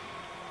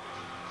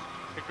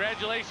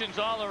 Congratulations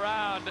all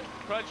around.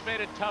 Crunch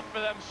made it tough for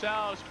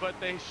themselves, but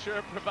they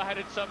sure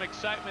provided some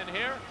excitement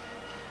here.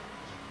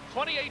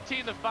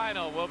 2018, the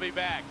final. We'll be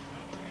back.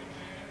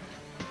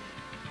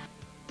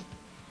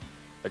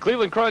 The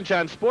Cleveland Crunch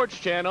on Sports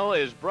Channel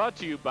is brought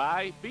to you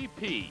by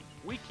BP.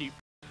 We keep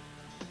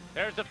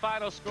There's the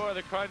final score of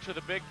the Crunch with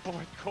a big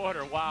fourth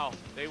quarter. Wow,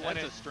 they win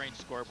That's it a strange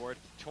scoreboard.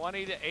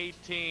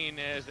 20-18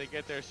 as they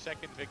get their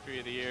second victory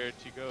of the year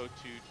to go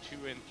to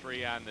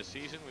 2-3 on the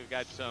season. We've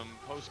got some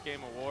post-game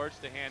awards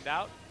to hand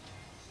out.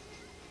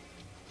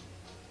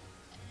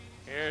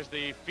 Here's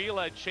the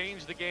FILA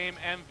Change the Game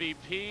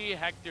MVP.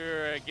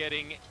 Hector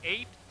getting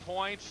 8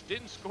 points.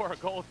 Didn't score a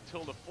goal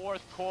until the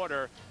fourth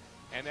quarter.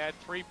 And that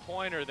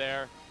three-pointer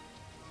there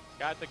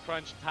got the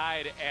Crunch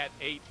tied at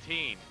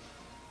 18.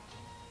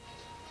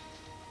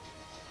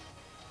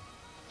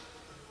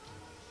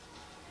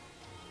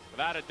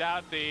 Without a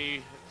doubt,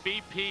 the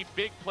BP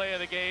big play of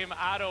the game,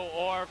 Otto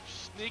Orff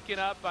sneaking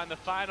up on the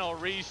final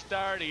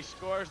restart. He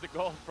scores the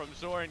goal from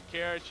Zoran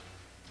Karic.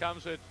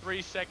 Comes with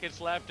 3 seconds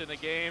left in the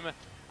game.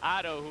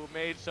 Otto, who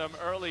made some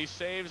early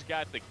saves,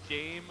 got the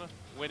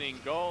game-winning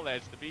goal.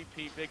 That's the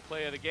BP big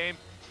play of the game.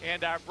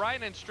 And our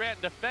Bryan and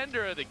Stratton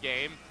defender of the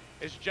game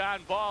is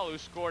John Ball, who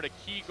scored a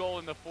key goal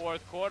in the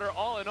fourth quarter.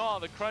 All in all,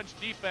 the Crunch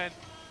defense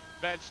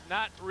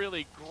not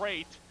really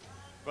great,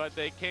 but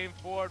they came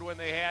forward when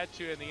they had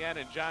to in the end,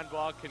 and John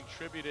Ball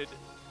contributed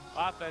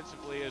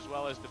offensively as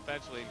well as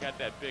defensively and got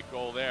that big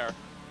goal there.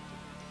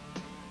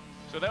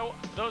 So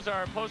those are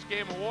our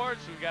post-game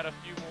awards. We've got a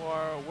few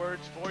more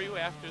words for you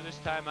after this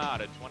timeout.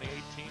 A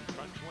 2018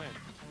 Crunch win.